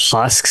out little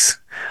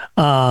husks.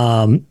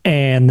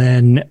 And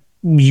then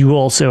you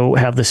also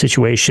have the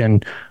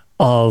situation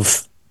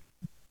of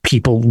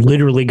people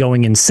literally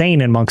going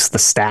insane amongst the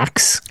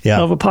stacks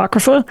of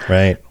Apocrypha.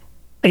 Right.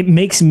 It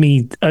makes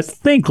me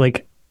think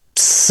like,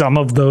 some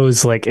of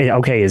those like,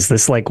 okay, is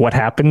this like what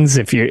happens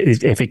if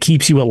it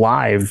keeps you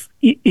alive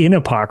in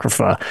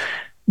Apocrypha?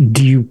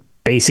 Do you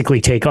basically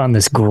take on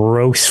this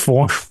gross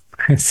form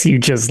as you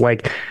just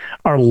like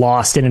are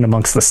lost in and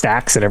amongst the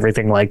stacks and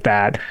everything like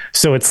that?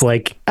 So it's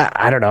like,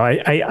 I don't know.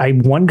 I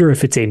wonder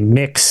if it's a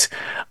mix.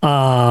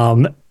 I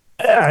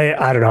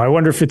don't know. I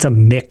wonder if it's a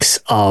mix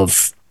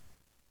of,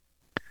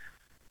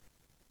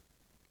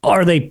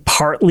 are they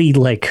partly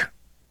like,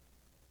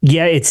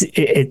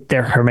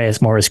 they're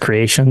Hermaeus Morris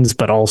creations,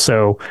 but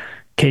also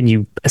can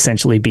you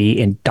essentially be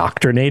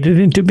indoctrinated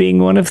into being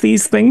one of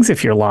these things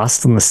if you're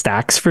lost in the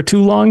stacks for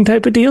too long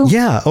type of deal?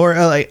 Yeah. Or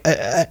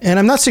and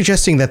I'm not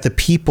suggesting that the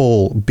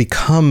people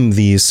become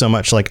these so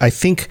much. Like I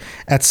think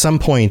at some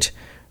point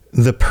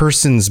the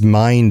person's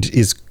mind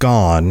is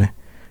gone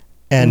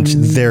and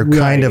they're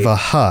kind of a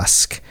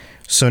husk.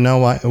 So now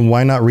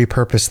why not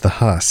repurpose the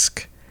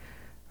husk?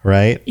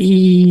 Right.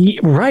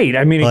 Right.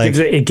 I mean,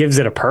 it gives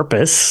it a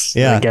purpose.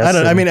 Yeah. I guess.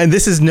 And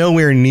this is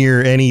nowhere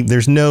near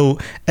there's no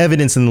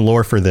evidence in the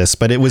lore for this,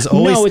 but it was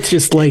always, no, it's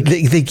just like,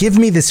 they give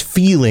me this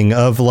feeling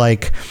of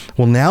like,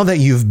 well, now that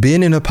you've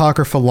been in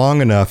Apocrypha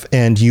long enough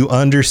and you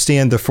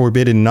understand the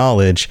forbidden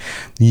knowledge,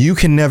 you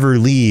can never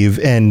leave.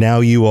 And now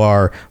you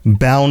are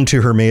bound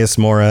to Hermaeus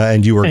Mora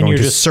and you are going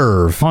to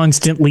serve.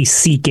 Constantly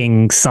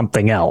seeking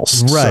something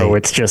else. Right. So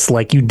it's just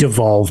like you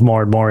devolve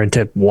more and more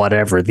into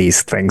whatever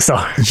these things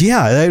are.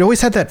 Yeah. I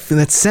always had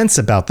that sense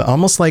about them,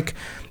 almost like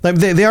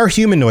they are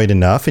humanoid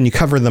enough and you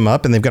cover them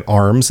up and they've got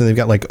arms and they've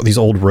got like these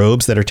old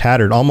robes that are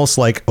tattered, almost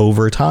like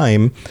over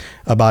time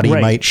a body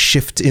might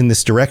shift in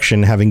this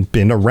direction, having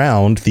been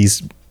around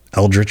these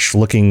eldritch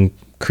looking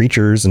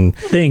creatures and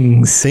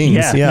things.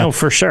 Yeah, no,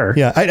 for sure.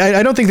 Yeah.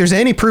 I don't think there's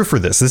any proof for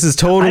this. This is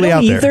totally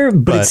out there.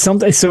 But it's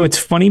something. So it's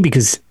funny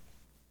because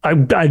I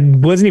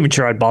wasn't even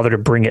sure I'd bother to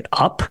bring it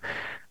up.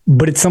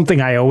 But it's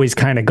something I always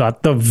kind of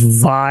got the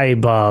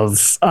vibe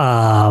of.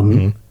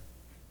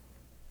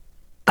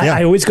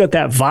 I always got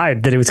that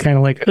vibe that it was kind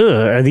of like,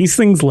 are these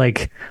things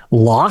like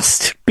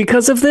lost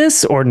because of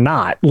this or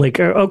not? Like,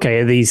 okay,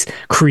 are these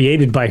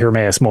created by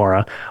Hermaeus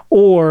Mora,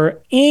 or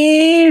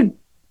I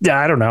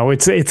don't know.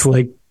 It's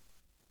like,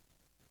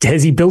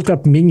 has he built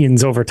up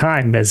minions over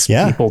time as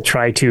people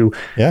try to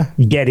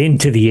get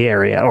into the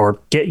area or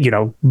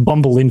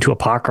bumble into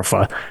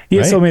Apocrypha?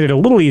 He so made it a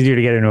little easier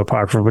to get into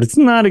Apocrypha, but it's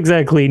not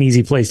exactly an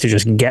easy place to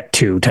just get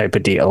to type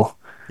of deal.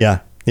 Yeah.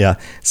 Yeah.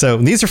 So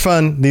these are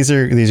fun. These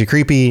are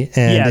creepy.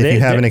 And if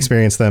you haven't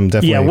experienced them,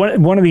 definitely. Yeah.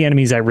 One of the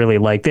enemies I really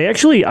like,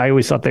 I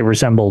always thought they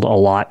resembled a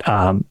lot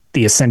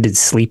the Ascended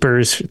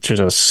Sleepers, which is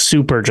a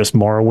super just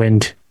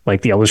Morrowind,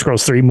 like the Elder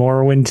Scrolls 3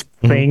 Morrowind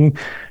thing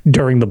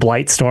during the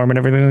Blight Storm and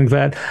everything like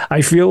that.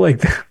 I feel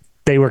like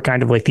they were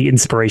kind of like the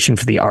inspiration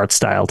for the art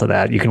style to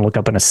that. You can look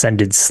up an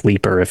Ascended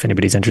Sleeper if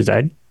anybody's interested.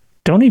 I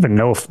don't even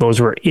know if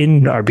those were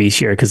in our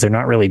bestiary because they're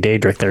not really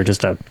Daedric. They're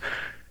just a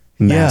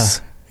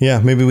mess. Yeah,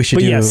 maybe we should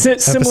do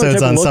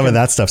episodes on some of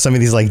that stuff. Some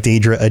of these like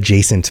Daedra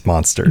adjacent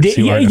monsters. That's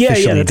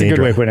a good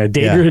way to put it.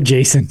 Daedra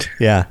adjacent.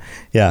 Yeah.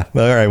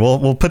 Well, all right,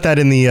 we'll put that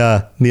in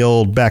the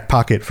old back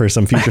pocket for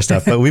some future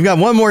stuff. But we've got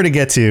one more to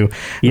get to.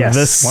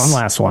 Yes, one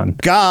last one.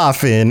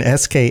 Skaafin,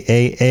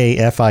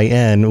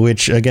 Skaafin,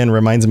 which again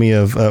reminds me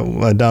of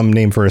a dumb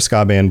name for a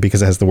ska band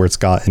because it has the word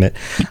ska in it.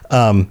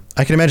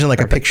 I can imagine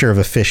like a picture of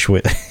a fish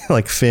with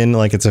like fin,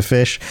 like it's a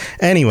fish.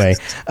 Anyway,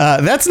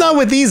 that's not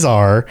what these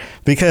are,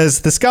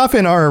 because the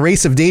Skaafin are a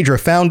race of Daedra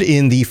found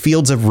in the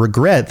Fields of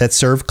Regret that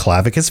serve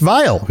Clavicus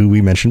Vile, who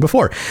we mentioned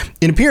before.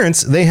 In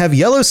appearance, they have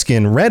yellow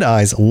skin, red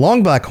eyes,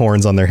 long black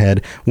horns on their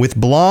head, with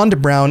blonde,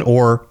 brown,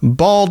 or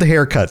bald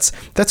haircuts.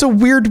 That's a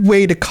weird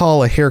way to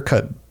call a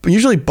haircut.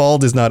 Usually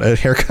bald is not a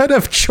haircut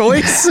of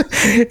choice.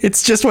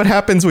 It's just what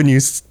happens when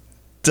you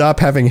stop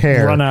having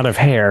hair. Run out of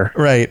hair.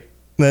 Right.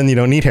 Then you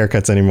don't need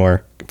haircuts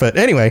anymore. But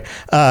anyway,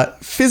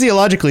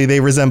 physiologically,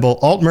 they resemble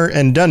Altmer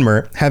and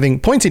Dunmer, having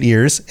pointed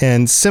ears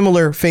and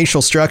similar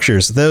facial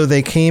structures, though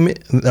they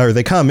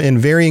come in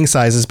varying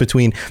sizes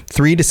between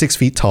 3 to 6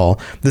 feet tall.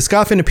 The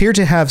Skaafin appear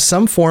to have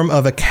some form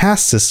of a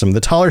caste system.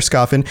 The taller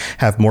Skaafin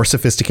have more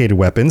sophisticated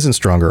weapons and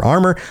stronger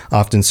armor,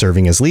 often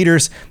serving as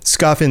leaders.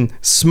 Skaafin,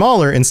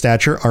 smaller in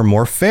stature, are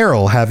more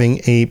feral,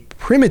 having a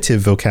primitive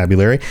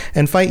vocabulary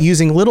and fight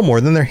using little more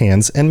than their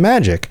hands and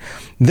magic.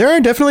 There are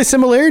definitely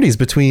similarities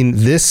between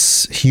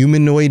this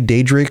humanoid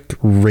Daedric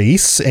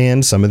race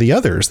and some of the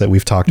others that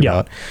we've talked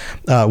about.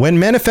 When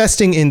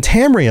manifesting in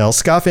Tamriel,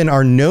 Skaafin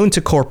are known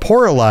to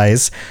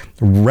corporalize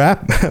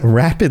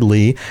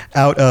rapidly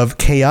out of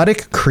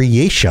chaotic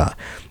creatia,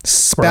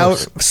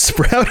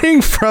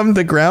 sprouting from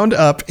the ground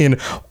up in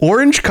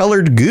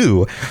orange-colored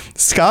goo.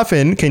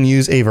 Skaafin can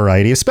use a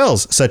variety of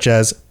spells, such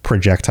as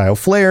projectile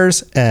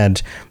flares,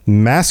 and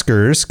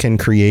maskers can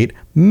create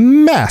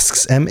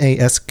masks,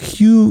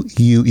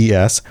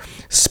 masques,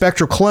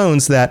 spectral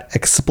clones that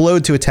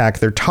explode to attack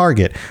their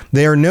target.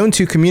 They are known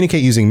to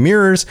communicate using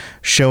mirrors,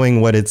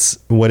 showing what is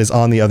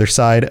on the other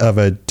side of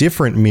a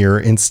different mirror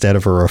instead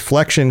of a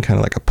reflection, kind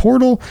of like a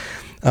portal.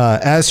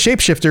 As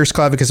shapeshifters,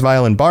 Clavicus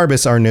Vile and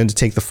Barbas are known to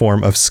take the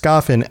form of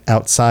Skaafin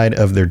outside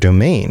of their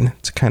domain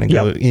to kind of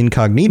go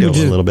incognito a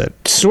little bit.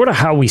 Sort of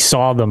how we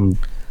saw them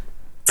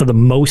for the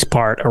most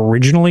part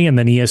originally, and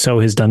then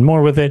ESO has done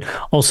more with it.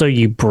 Also,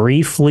 you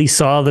briefly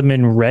saw them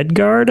in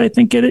Redguard, I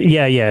think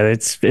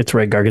it's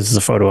Redguard because there's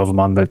a photo of them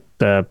on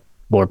the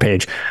lore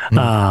page.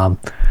 But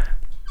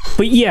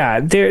yeah,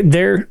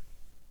 they're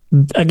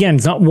again,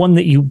 it's not one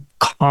that you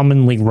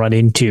commonly run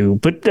into,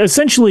 but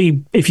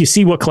essentially, if you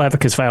see what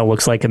Clavicus Vile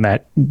looks like in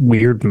that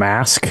weird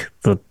mask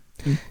that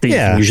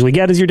you usually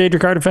get as your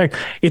Daedric artifact,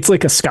 it's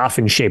like a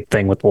Skaafin shaped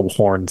thing with little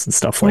horns and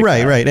stuff like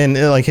that. Right. And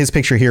like his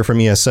picture here from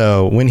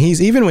ESO, when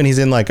he's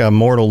in like a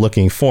mortal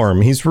looking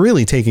form, he's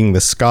really taking the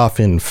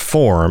Skaafin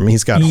form.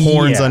 He's got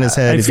horns on his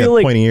head. He's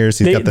got pointy ears.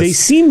 They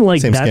seem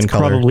like that's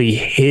probably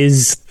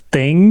his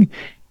thing,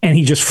 and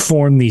he just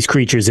formed these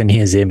creatures in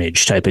his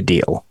image type of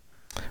deal.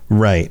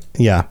 Right.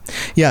 Yeah.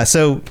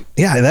 So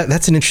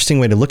that's an interesting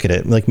way to look at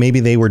it. Like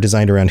maybe they were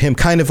designed around him,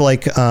 kind of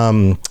like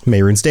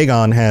Mehrunes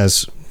Dagon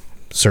has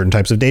certain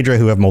types of Daedra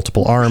who have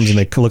multiple arms and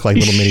they look like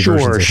little mini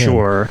versions of him.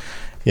 Sure.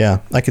 Yeah,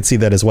 I could see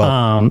that as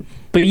well.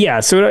 But yeah,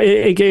 so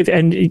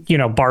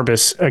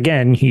Barbas,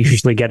 again, he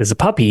usually get as a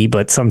puppy,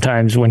 but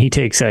sometimes when he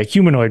takes a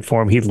humanoid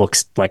form, he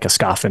looks like a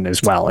Skaafin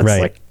as well. It's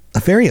like a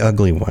very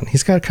ugly one.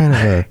 He's got kind of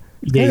a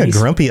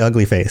grumpy,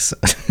 ugly face.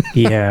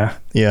 Yeah.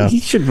 He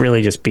should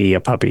really just be a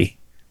puppy.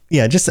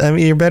 Yeah,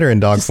 you're better in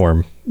dog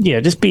form.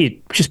 Yeah, just be a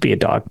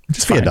dog.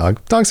 Just be a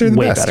dog. Dogs are the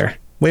best.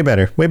 Way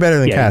better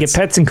than cats. Get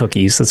pets and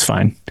cookies. That's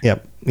fine.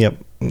 Yep. Yeah,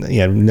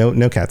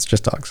 no cats,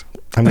 just dogs.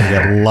 I'm going to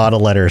get a lot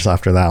of letters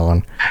after that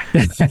one.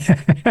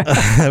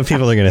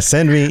 People are going to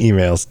send me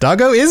emails.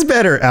 Doggo is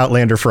better,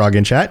 Outlander Frog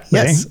in chat.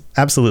 Yes,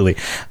 absolutely.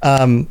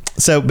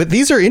 But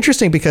these are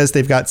interesting because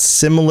they've got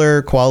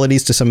similar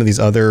qualities to some of these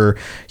other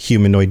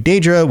humanoid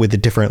Daedra with the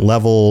different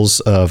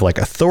levels of like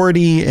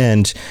authority,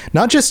 and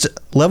not just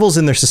levels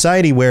in their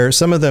society where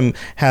some of them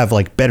have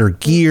like better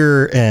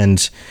gear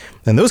and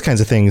those kinds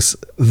of things.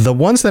 The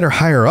ones that are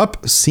higher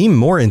up seem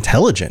more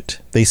intelligent.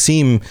 They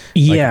seem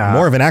like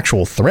more of an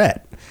actual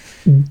threat.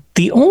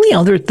 The only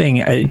other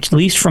thing, at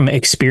least from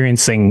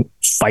experiencing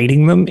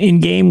fighting them in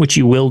game, which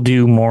you will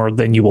do more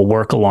than you will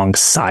work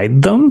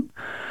alongside them,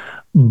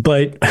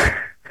 but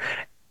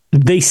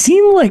they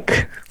seem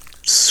like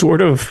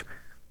sort of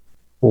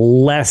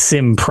less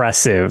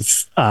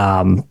impressive,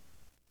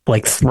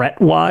 like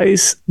threat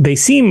wise. They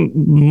seem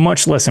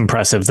much less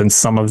impressive than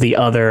some of the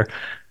other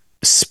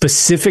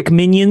specific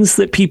minions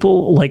that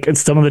people like.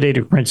 Some of the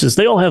Daedra princes,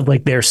 they all have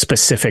like their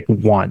specific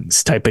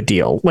ones type of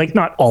deal. Like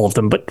not all of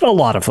them, but a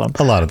lot of them.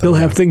 They'll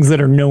have things that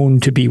are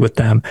known to be with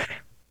them.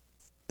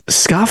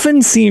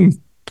 Skaafin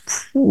seem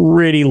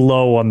pretty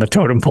low on the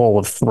totem pole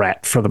of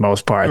threat for the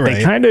most part. Right.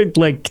 They kind of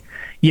like,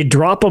 you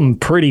drop them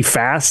pretty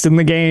fast in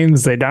the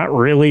games. They're not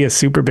really a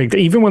super big,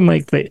 even when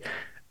like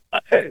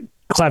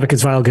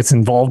Clavicus Vile gets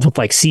involved with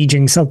like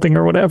sieging something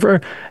or whatever,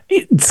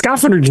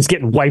 Skaafin are just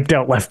getting wiped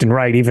out left and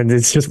right. Even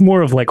it's just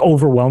more of like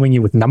overwhelming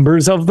you with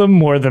numbers of them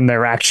more than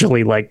they're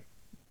actually like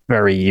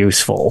very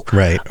useful.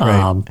 Right.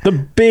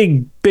 The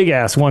big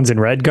ass ones in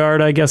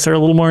Redguard, I guess, are a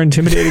little more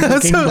intimidating.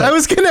 I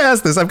was going to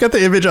ask this. I've got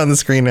the image on the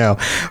screen now.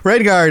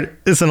 Redguard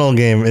is an old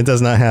game. It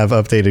does not have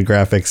updated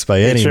graphics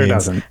by any means.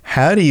 Doesn't.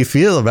 How do you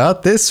feel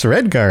about this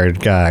Redguard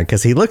guy?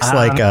 Because he looks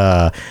like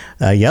a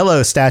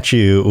yellow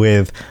statue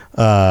with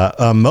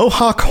a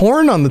mohawk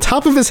horn on the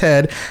top of his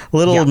head,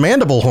 little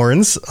mandible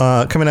horns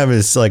coming out of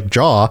his like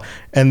jaw,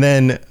 and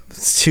then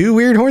two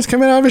weird horns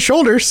coming out of his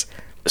shoulders.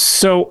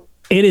 So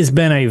it has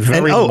been a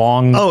very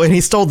long... Oh, and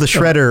he stole the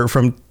shredder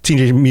from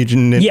Teenage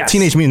Mutant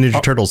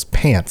Ninja Turtles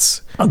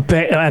pants.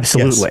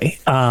 Absolutely.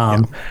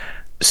 Yes.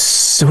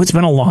 So it's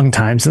been a long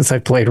time since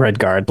I've played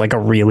Redguard, like a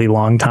really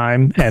long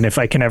time. And if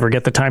I can ever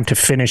get the time to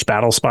finish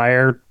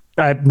Daggerfall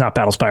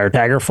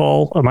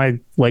on my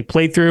like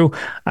playthrough,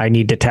 I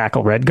need to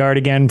tackle Redguard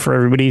again for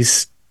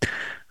everybody's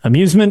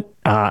amusement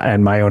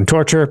and my own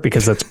torture,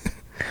 because that's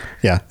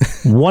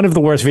one of the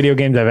worst video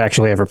games I've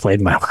actually ever played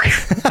in my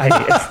life.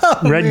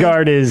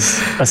 Redguard is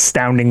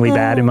astoundingly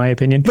bad in my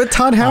opinion. But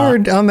Todd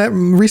Howard on that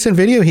recent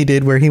video he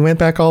did where he went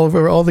back all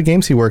over all the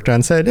games he worked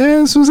on said,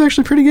 this was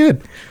actually pretty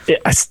good.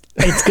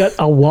 It's got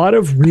a lot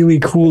of really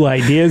cool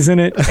ideas in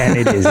it, and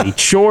it is a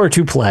chore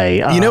to play.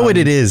 You know what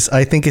it is?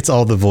 I think it's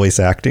all the voice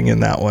acting in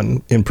that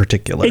one in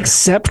particular.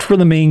 Except for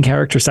the main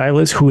character,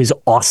 Silas, who is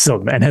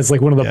awesome and has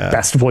like one of the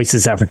best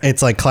voices ever.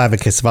 It's like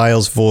Clavicus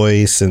Vile's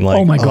voice and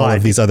like all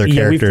of these other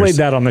characters. We've played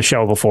that on the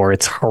show before.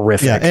 It's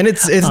horrific. Yeah, and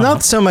it's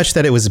not so much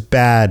that it was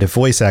bad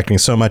voice acting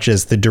so much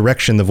as the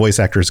direction the voice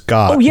actors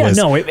got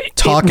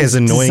talk as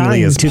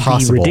annoyingly as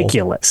possible. Be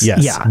ridiculous.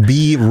 Yes,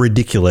 be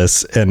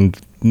ridiculous, and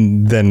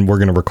then we're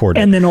going to record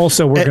it. And then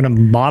also we're going to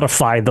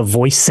modify the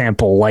voice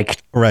sample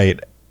like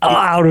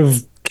out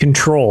of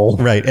control.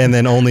 Right, and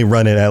then only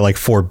run it at like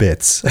 4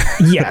 bits.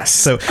 Yes.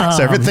 so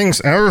everything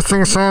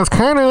sounds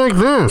kind of like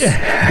this.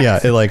 Yeah,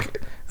 it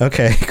like...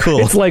 Okay, cool.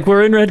 It's like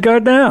we're in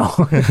Redguard now.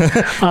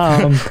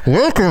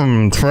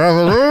 Welcome,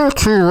 traveler,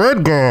 to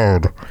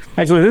Redguard.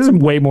 Actually, this is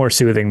way more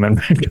soothing than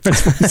Redguard.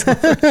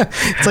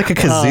 It's like a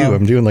kazoo.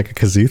 I'm doing like a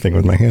kazoo thing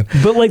with my hand.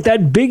 But like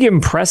that big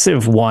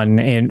impressive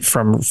one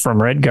from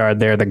Redguard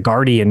there, the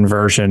Guardian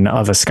version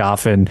of a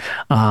Skaafin,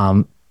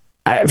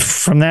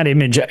 from that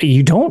image,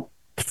 you don't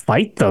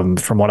fight them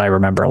from what I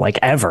remember, like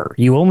ever.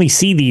 You only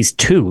see these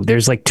 2.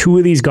 There's like 2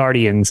 of these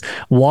Guardians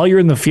while you're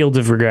in the Fields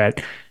of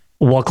Regret,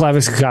 while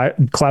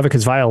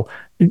Clavicus Vile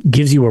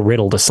gives you a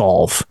riddle to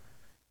solve.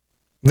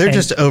 They're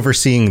just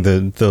overseeing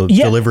the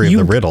delivery of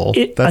the riddle.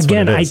 That's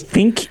again, what it is. I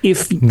think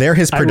if... They're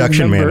his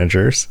production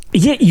managers.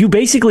 Yeah, you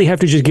basically have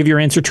to just give your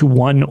answer to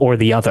one or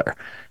the other.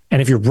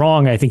 And if you're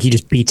wrong, I think he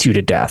just beats you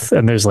to death.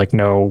 And there's like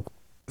no...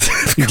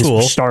 You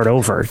just start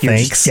over. You're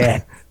Thanks.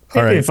 Dead,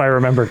 all right. If I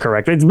remember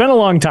correctly. It's been a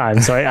long time,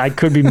 so I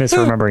could be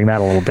misremembering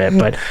that a little bit.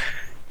 But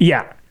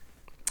yeah.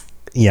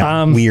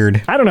 Yeah,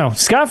 weird. I don't know.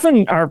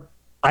 Skaafin are...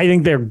 I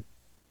think they're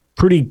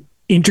pretty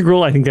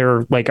integral. I think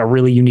they're like a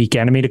really unique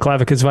enemy to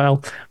Clavicus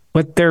Vile,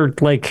 but they're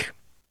kind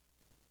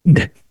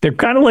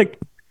of like,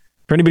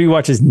 for anybody who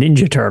watches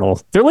Ninja Turtle,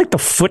 they're like the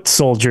foot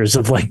soldiers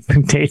of like the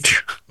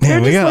Daedra.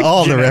 Man, we got like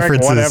all the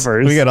references.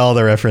 Whatevers. We got all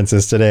the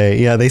references today.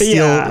 Yeah, they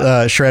steal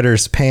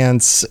Shredder's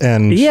pants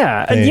and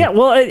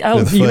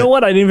Well, you know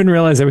what? I didn't even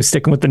realize I was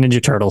sticking with the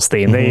Ninja Turtles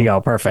theme. Mm-hmm. There you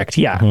go. Perfect.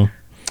 Yeah.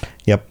 Mm-hmm.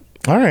 Yep.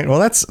 All right. Well,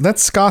 that's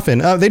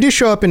Skaafin. They do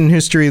show up in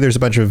history. There's a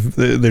bunch of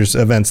there's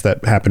events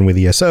that happen with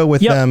ESO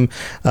with them.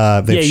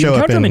 They show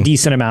up in a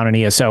decent amount in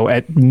ESO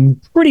at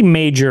pretty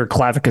major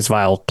Clavicus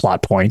Vile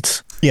plot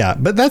points. Yeah,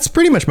 but that's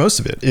pretty much most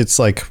of it. It's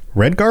like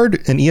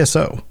Redguard and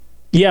ESO.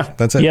 Yeah,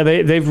 that's it. Yeah,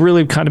 they've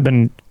really kind of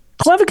been.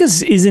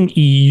 Clavicus isn't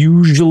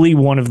usually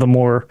one of the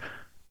more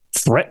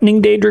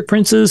threatening Daedric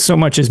princes so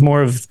much as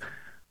more of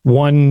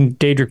one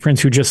Daedric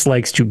prince who just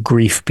likes to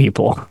grief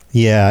people.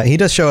 Yeah, he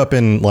does show up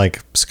in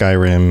like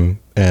Skyrim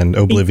and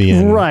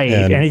Oblivion. Right.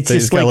 And it's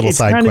just like, it's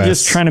kind of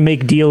just trying to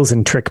make deals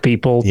and trick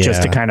people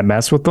just to kind of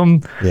mess with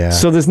them. Yeah.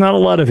 So there's not a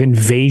lot of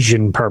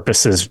invasion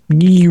purposes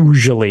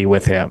usually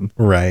with him.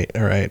 Right.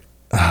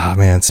 Oh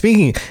man,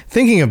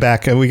 thinking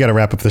back, we got to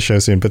wrap up the show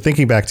soon, but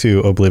thinking back to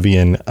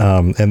Oblivion,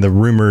 and the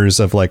rumors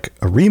of like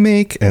a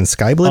remake and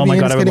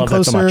Skyblivion is getting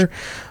closer.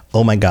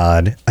 Oh my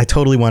God, I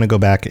totally want to go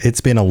back. It's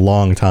been a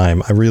long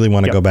time. I really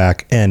want to go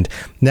back. And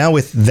now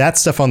with that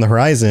stuff on the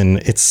horizon,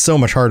 it's so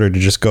much harder to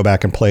just go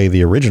back and play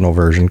the original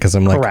version. Cause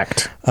I'm like,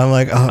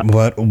 oh,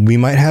 but we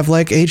might have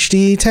like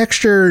HD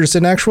textures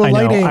and actual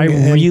lighting. I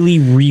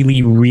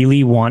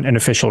really want an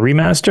official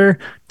remaster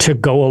to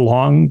go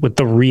along with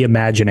the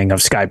reimagining of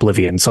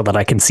Skyblivion so that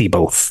I can see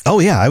both. Oh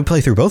yeah. I would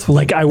play through both.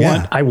 Like I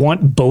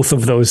want both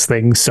of those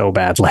things so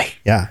badly.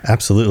 Yeah,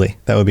 absolutely.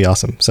 That would be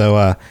awesome.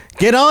 So,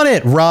 get on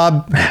it,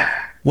 Rob.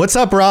 What's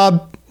up,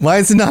 Rob? Why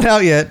is it not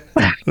out yet?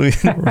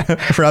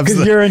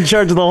 Because you're in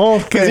charge of the whole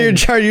thing. Because you're in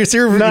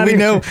charge. We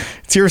know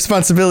it's your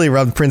responsibility,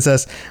 Rob the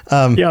Princess.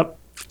 Yep.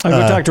 I'll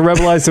go talk to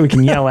Rebel Eyes so we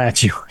can yell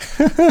at you.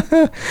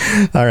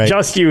 All right.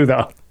 Just you,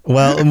 though.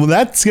 Well,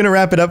 that's going to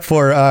wrap it up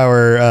for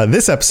our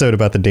this episode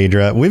about the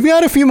Daedra. We've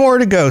got a few more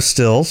to go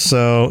still.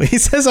 So he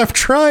says, I'm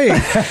trying.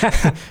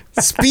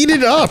 Speed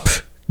it up.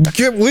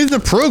 Get with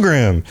the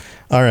program.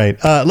 All right.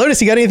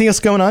 Lotus, you got anything else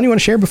going on you want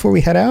to share before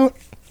we head out?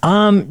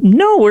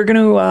 No, we're going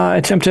to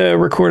attempt to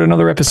record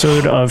another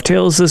episode of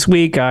Tales this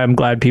week. I'm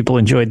glad people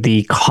enjoyed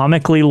the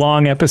comically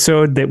long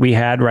episode that we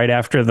had right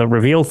after the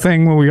reveal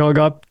thing when we all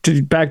got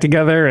back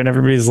together and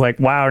everybody's like,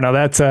 wow, now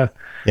that's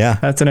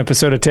an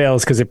episode of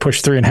Tales because it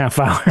pushed 3.5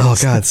 hours. Oh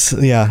God.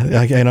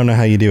 Yeah. I don't know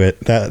how you do it.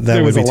 That would be too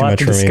much for me. There was a lot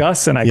to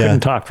discuss and I couldn't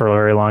talk for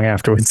very long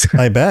afterwards.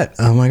 I bet.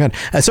 Oh my God.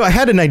 So I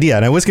had an idea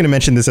and I was going to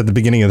mention this at the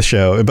beginning of the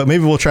show, but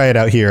maybe we'll try it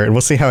out here and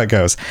we'll see how it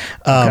goes.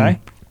 Okay.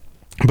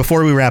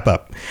 Before we wrap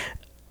up,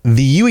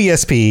 the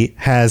UESP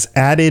has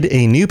added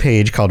a new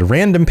page called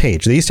Random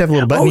Page. They used to have a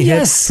little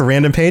button for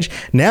Random Page.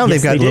 Now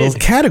they've got little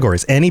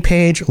categories: any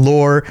page,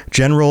 lore,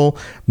 general,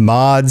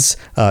 mods,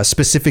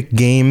 specific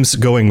games,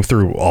 going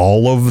through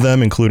all of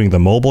them, including the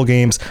mobile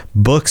games,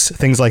 books,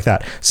 things like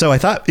that. So I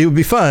thought it would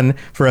be fun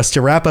for us to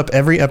wrap up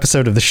every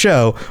episode of the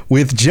show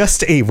with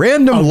just a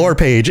random lore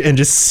page and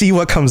just see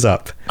what comes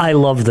up. I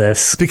love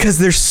this. Because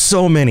there's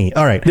so many.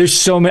 All right. There's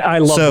so many. I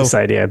love this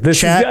idea.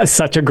 This is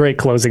such a great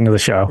closing to the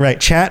show.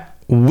 Right. Chat.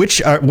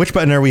 Which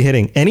button are we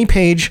hitting? Any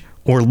page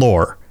or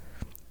lore?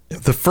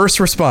 The first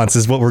response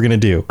is what we're going to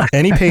do.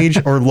 Any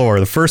page or lore.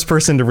 The first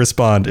person to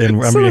respond,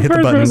 and I'm going to hit the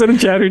button. First person in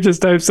chat who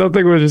just types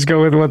something, we'll just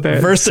go with what they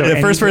first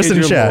person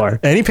in chat. Lore.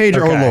 Any page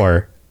or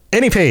lore.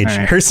 Any page.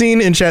 Right. Hercene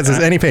in chat says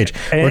any page.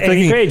 We're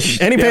clicking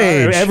any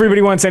page.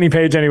 Everybody wants any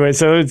page anyway,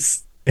 so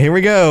it's... Here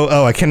we go.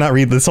 Oh, I cannot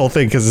read this whole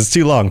thing because it's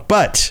too long.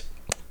 But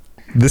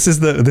this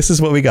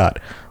is what we got.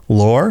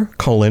 Lore,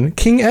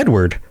 King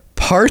Edward,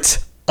 Part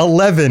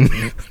 11.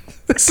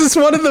 This is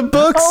one of the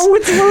books. Oh,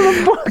 it's one of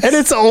the books. And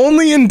it's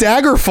only in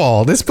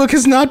Daggerfall. This book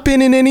has not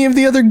been in any of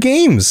the other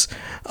games.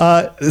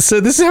 So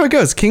this is how it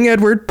goes. King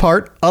Edward,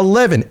 Part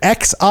 11.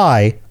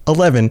 XI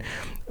 11.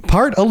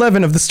 Part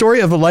 11 of the story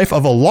of the life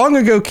of a long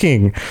ago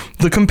king.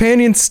 The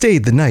companions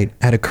stayed the night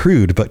at a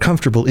crude but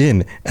comfortable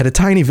inn at a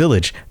tiny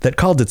village that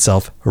called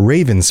itself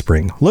Raven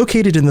Spring,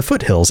 located in the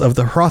foothills of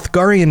the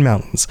Hrothgarian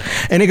Mountains.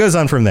 And it goes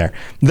on from there.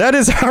 That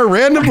is our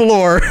random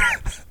lore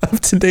of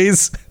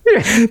today's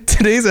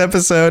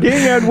episode. King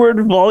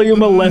Edward,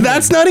 Volume 11.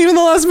 That's not even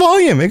the last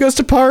volume. It goes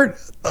to part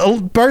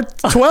 12.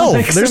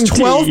 There's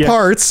 12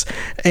 parts,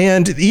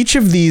 and each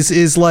of these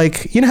is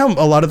like, you know how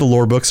a lot of the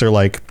lore books are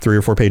like 3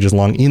 or 4 pages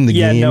long in the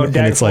game? No,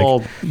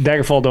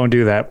 Daggerfall don't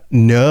do that.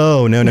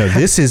 No.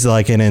 This is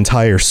like an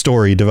entire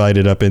story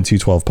divided up into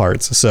 12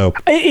 parts. So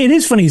it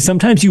is funny.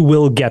 Sometimes you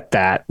will get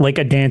that, like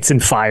A Dance in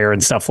Fire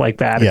and stuff like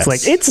that. It's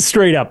like, it's a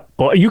straight up,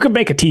 you could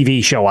make a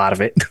TV show out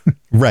of it.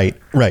 Right.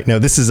 No,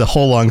 this is a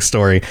whole long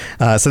story.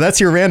 So that's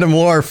your random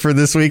lore for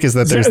this week, is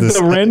that there's this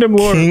random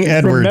lore. King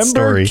Edward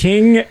story.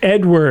 King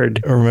Edward.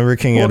 Remember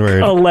King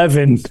Edward.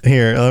 11.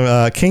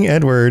 Here, King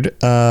Edward,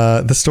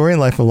 the story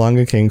and life of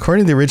Longa King.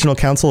 According to the original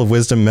Council of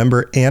Wisdom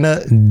member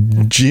Anna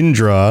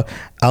Jindra,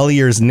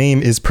 Alier's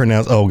name is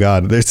pronounced... Oh,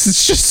 God. There's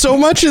just so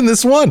much in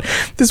this one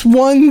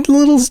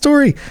little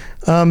story.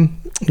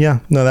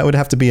 That would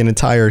have to be an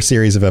entire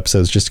series of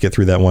episodes just to get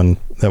through that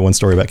one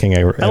story about King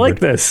Edward. I like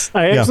this.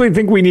 I actually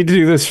think we need to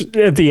do this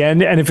at the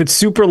end, and if it's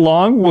super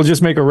long, we'll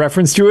just make a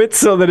reference to it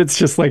so that it's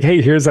just like,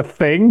 hey, here's a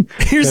thing.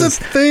 Here's a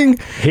thing.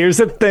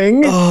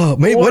 Oh,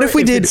 mate, what if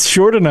we did... it's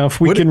short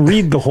enough, we can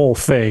read the whole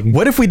thing.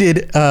 What if we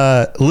did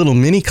little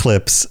mini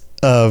clips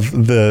of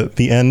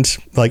the end,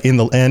 like in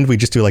the end we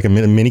just do like a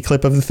mini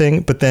clip of the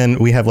thing, but then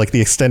we have like the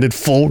extended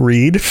full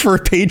read for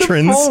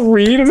patrons. The full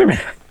read?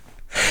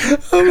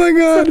 Oh my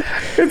god!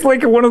 It's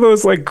like one of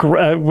those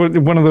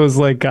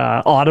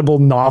audible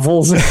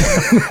novels.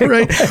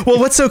 Right. Well,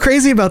 what's so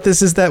crazy about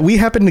this is that we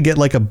happen to get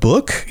like a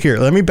book. Here,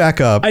 let me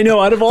back up. I know.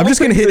 Out of all, I'm just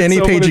going to hit any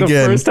page again.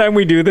 The first time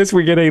we do this,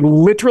 we get a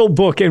literal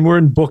book, and we're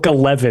in book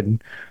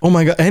 11. Oh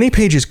my god! Any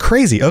page is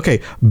crazy.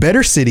 Okay,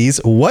 Better Cities.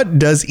 What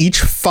does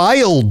each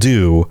file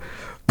do?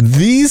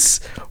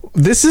 This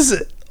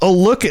is a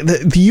look at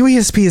the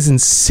UESP is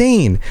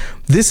insane.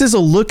 This is a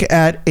look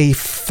at a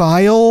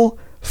file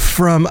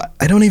from,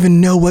 I don't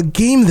even know what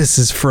game this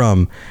is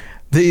from.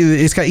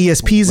 It's got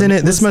ESPs in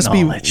it. This must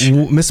be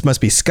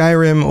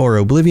Skyrim or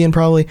Oblivion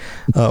probably,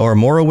 or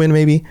Morrowind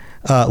maybe.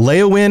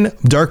 Leowin,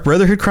 Dark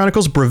Brotherhood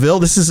Chronicles, Bravil.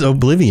 This is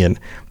Oblivion.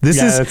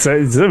 It's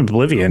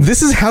Oblivion.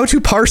 This is how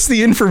to parse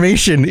the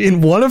information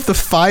in one of the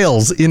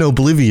files in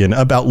Oblivion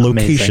about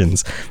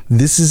locations. Amazing.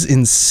 This is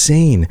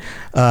insane.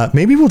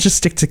 Maybe we'll just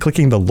stick to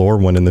clicking the lore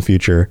one in the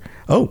future.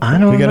 Oh,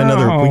 we get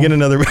another. I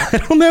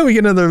don't know. We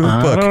get another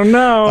book. I don't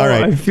know. All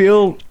right. I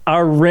feel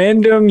our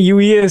random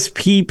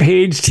UESP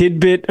page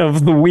tidbit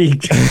of the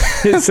week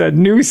is a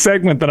new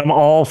segment that I'm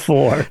all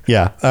for.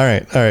 Yeah. All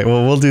right.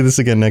 Well, we'll do this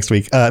again next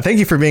week. Thank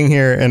you for being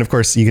here. And of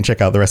course, you can check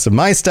out the rest of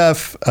my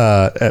stuff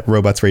at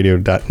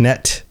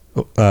robotsradio.net.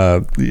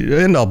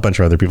 And a bunch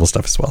of other people's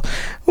stuff as well.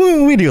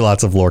 We do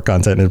lots of lore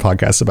content and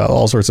podcasts about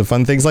all sorts of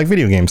fun things like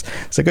video games.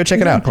 So go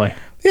check it out.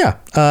 Yeah.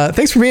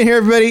 Thanks for being here,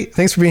 everybody.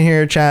 Thanks for being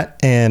here, chat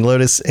and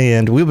Lotus.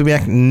 And we'll be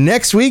back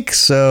next week.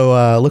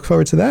 So look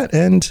forward to that.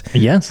 And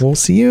yes, we'll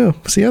see you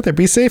out there.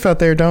 Be safe out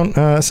there.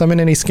 Don't summon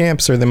any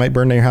scamps or they might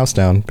burn your house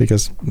down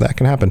because that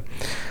can happen.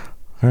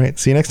 All right.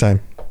 See you next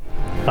time.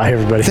 Bye,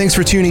 everybody. Thanks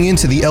for tuning in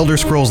to the Elder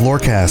Scrolls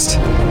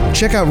Lorecast.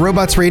 Check out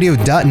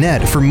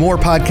robotsradio.net for more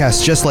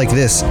podcasts just like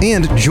this,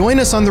 and join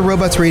us on the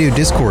Robots Radio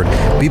Discord.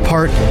 Be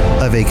part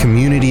of a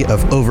community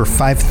of over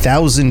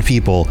 5,000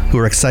 people who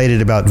are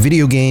excited about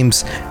video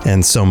games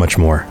and so much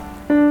more.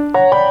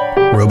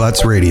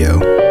 Robots Radio.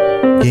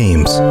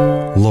 Games,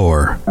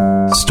 lore,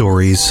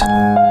 stories,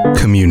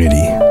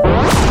 community.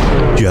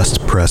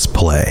 Just press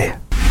play.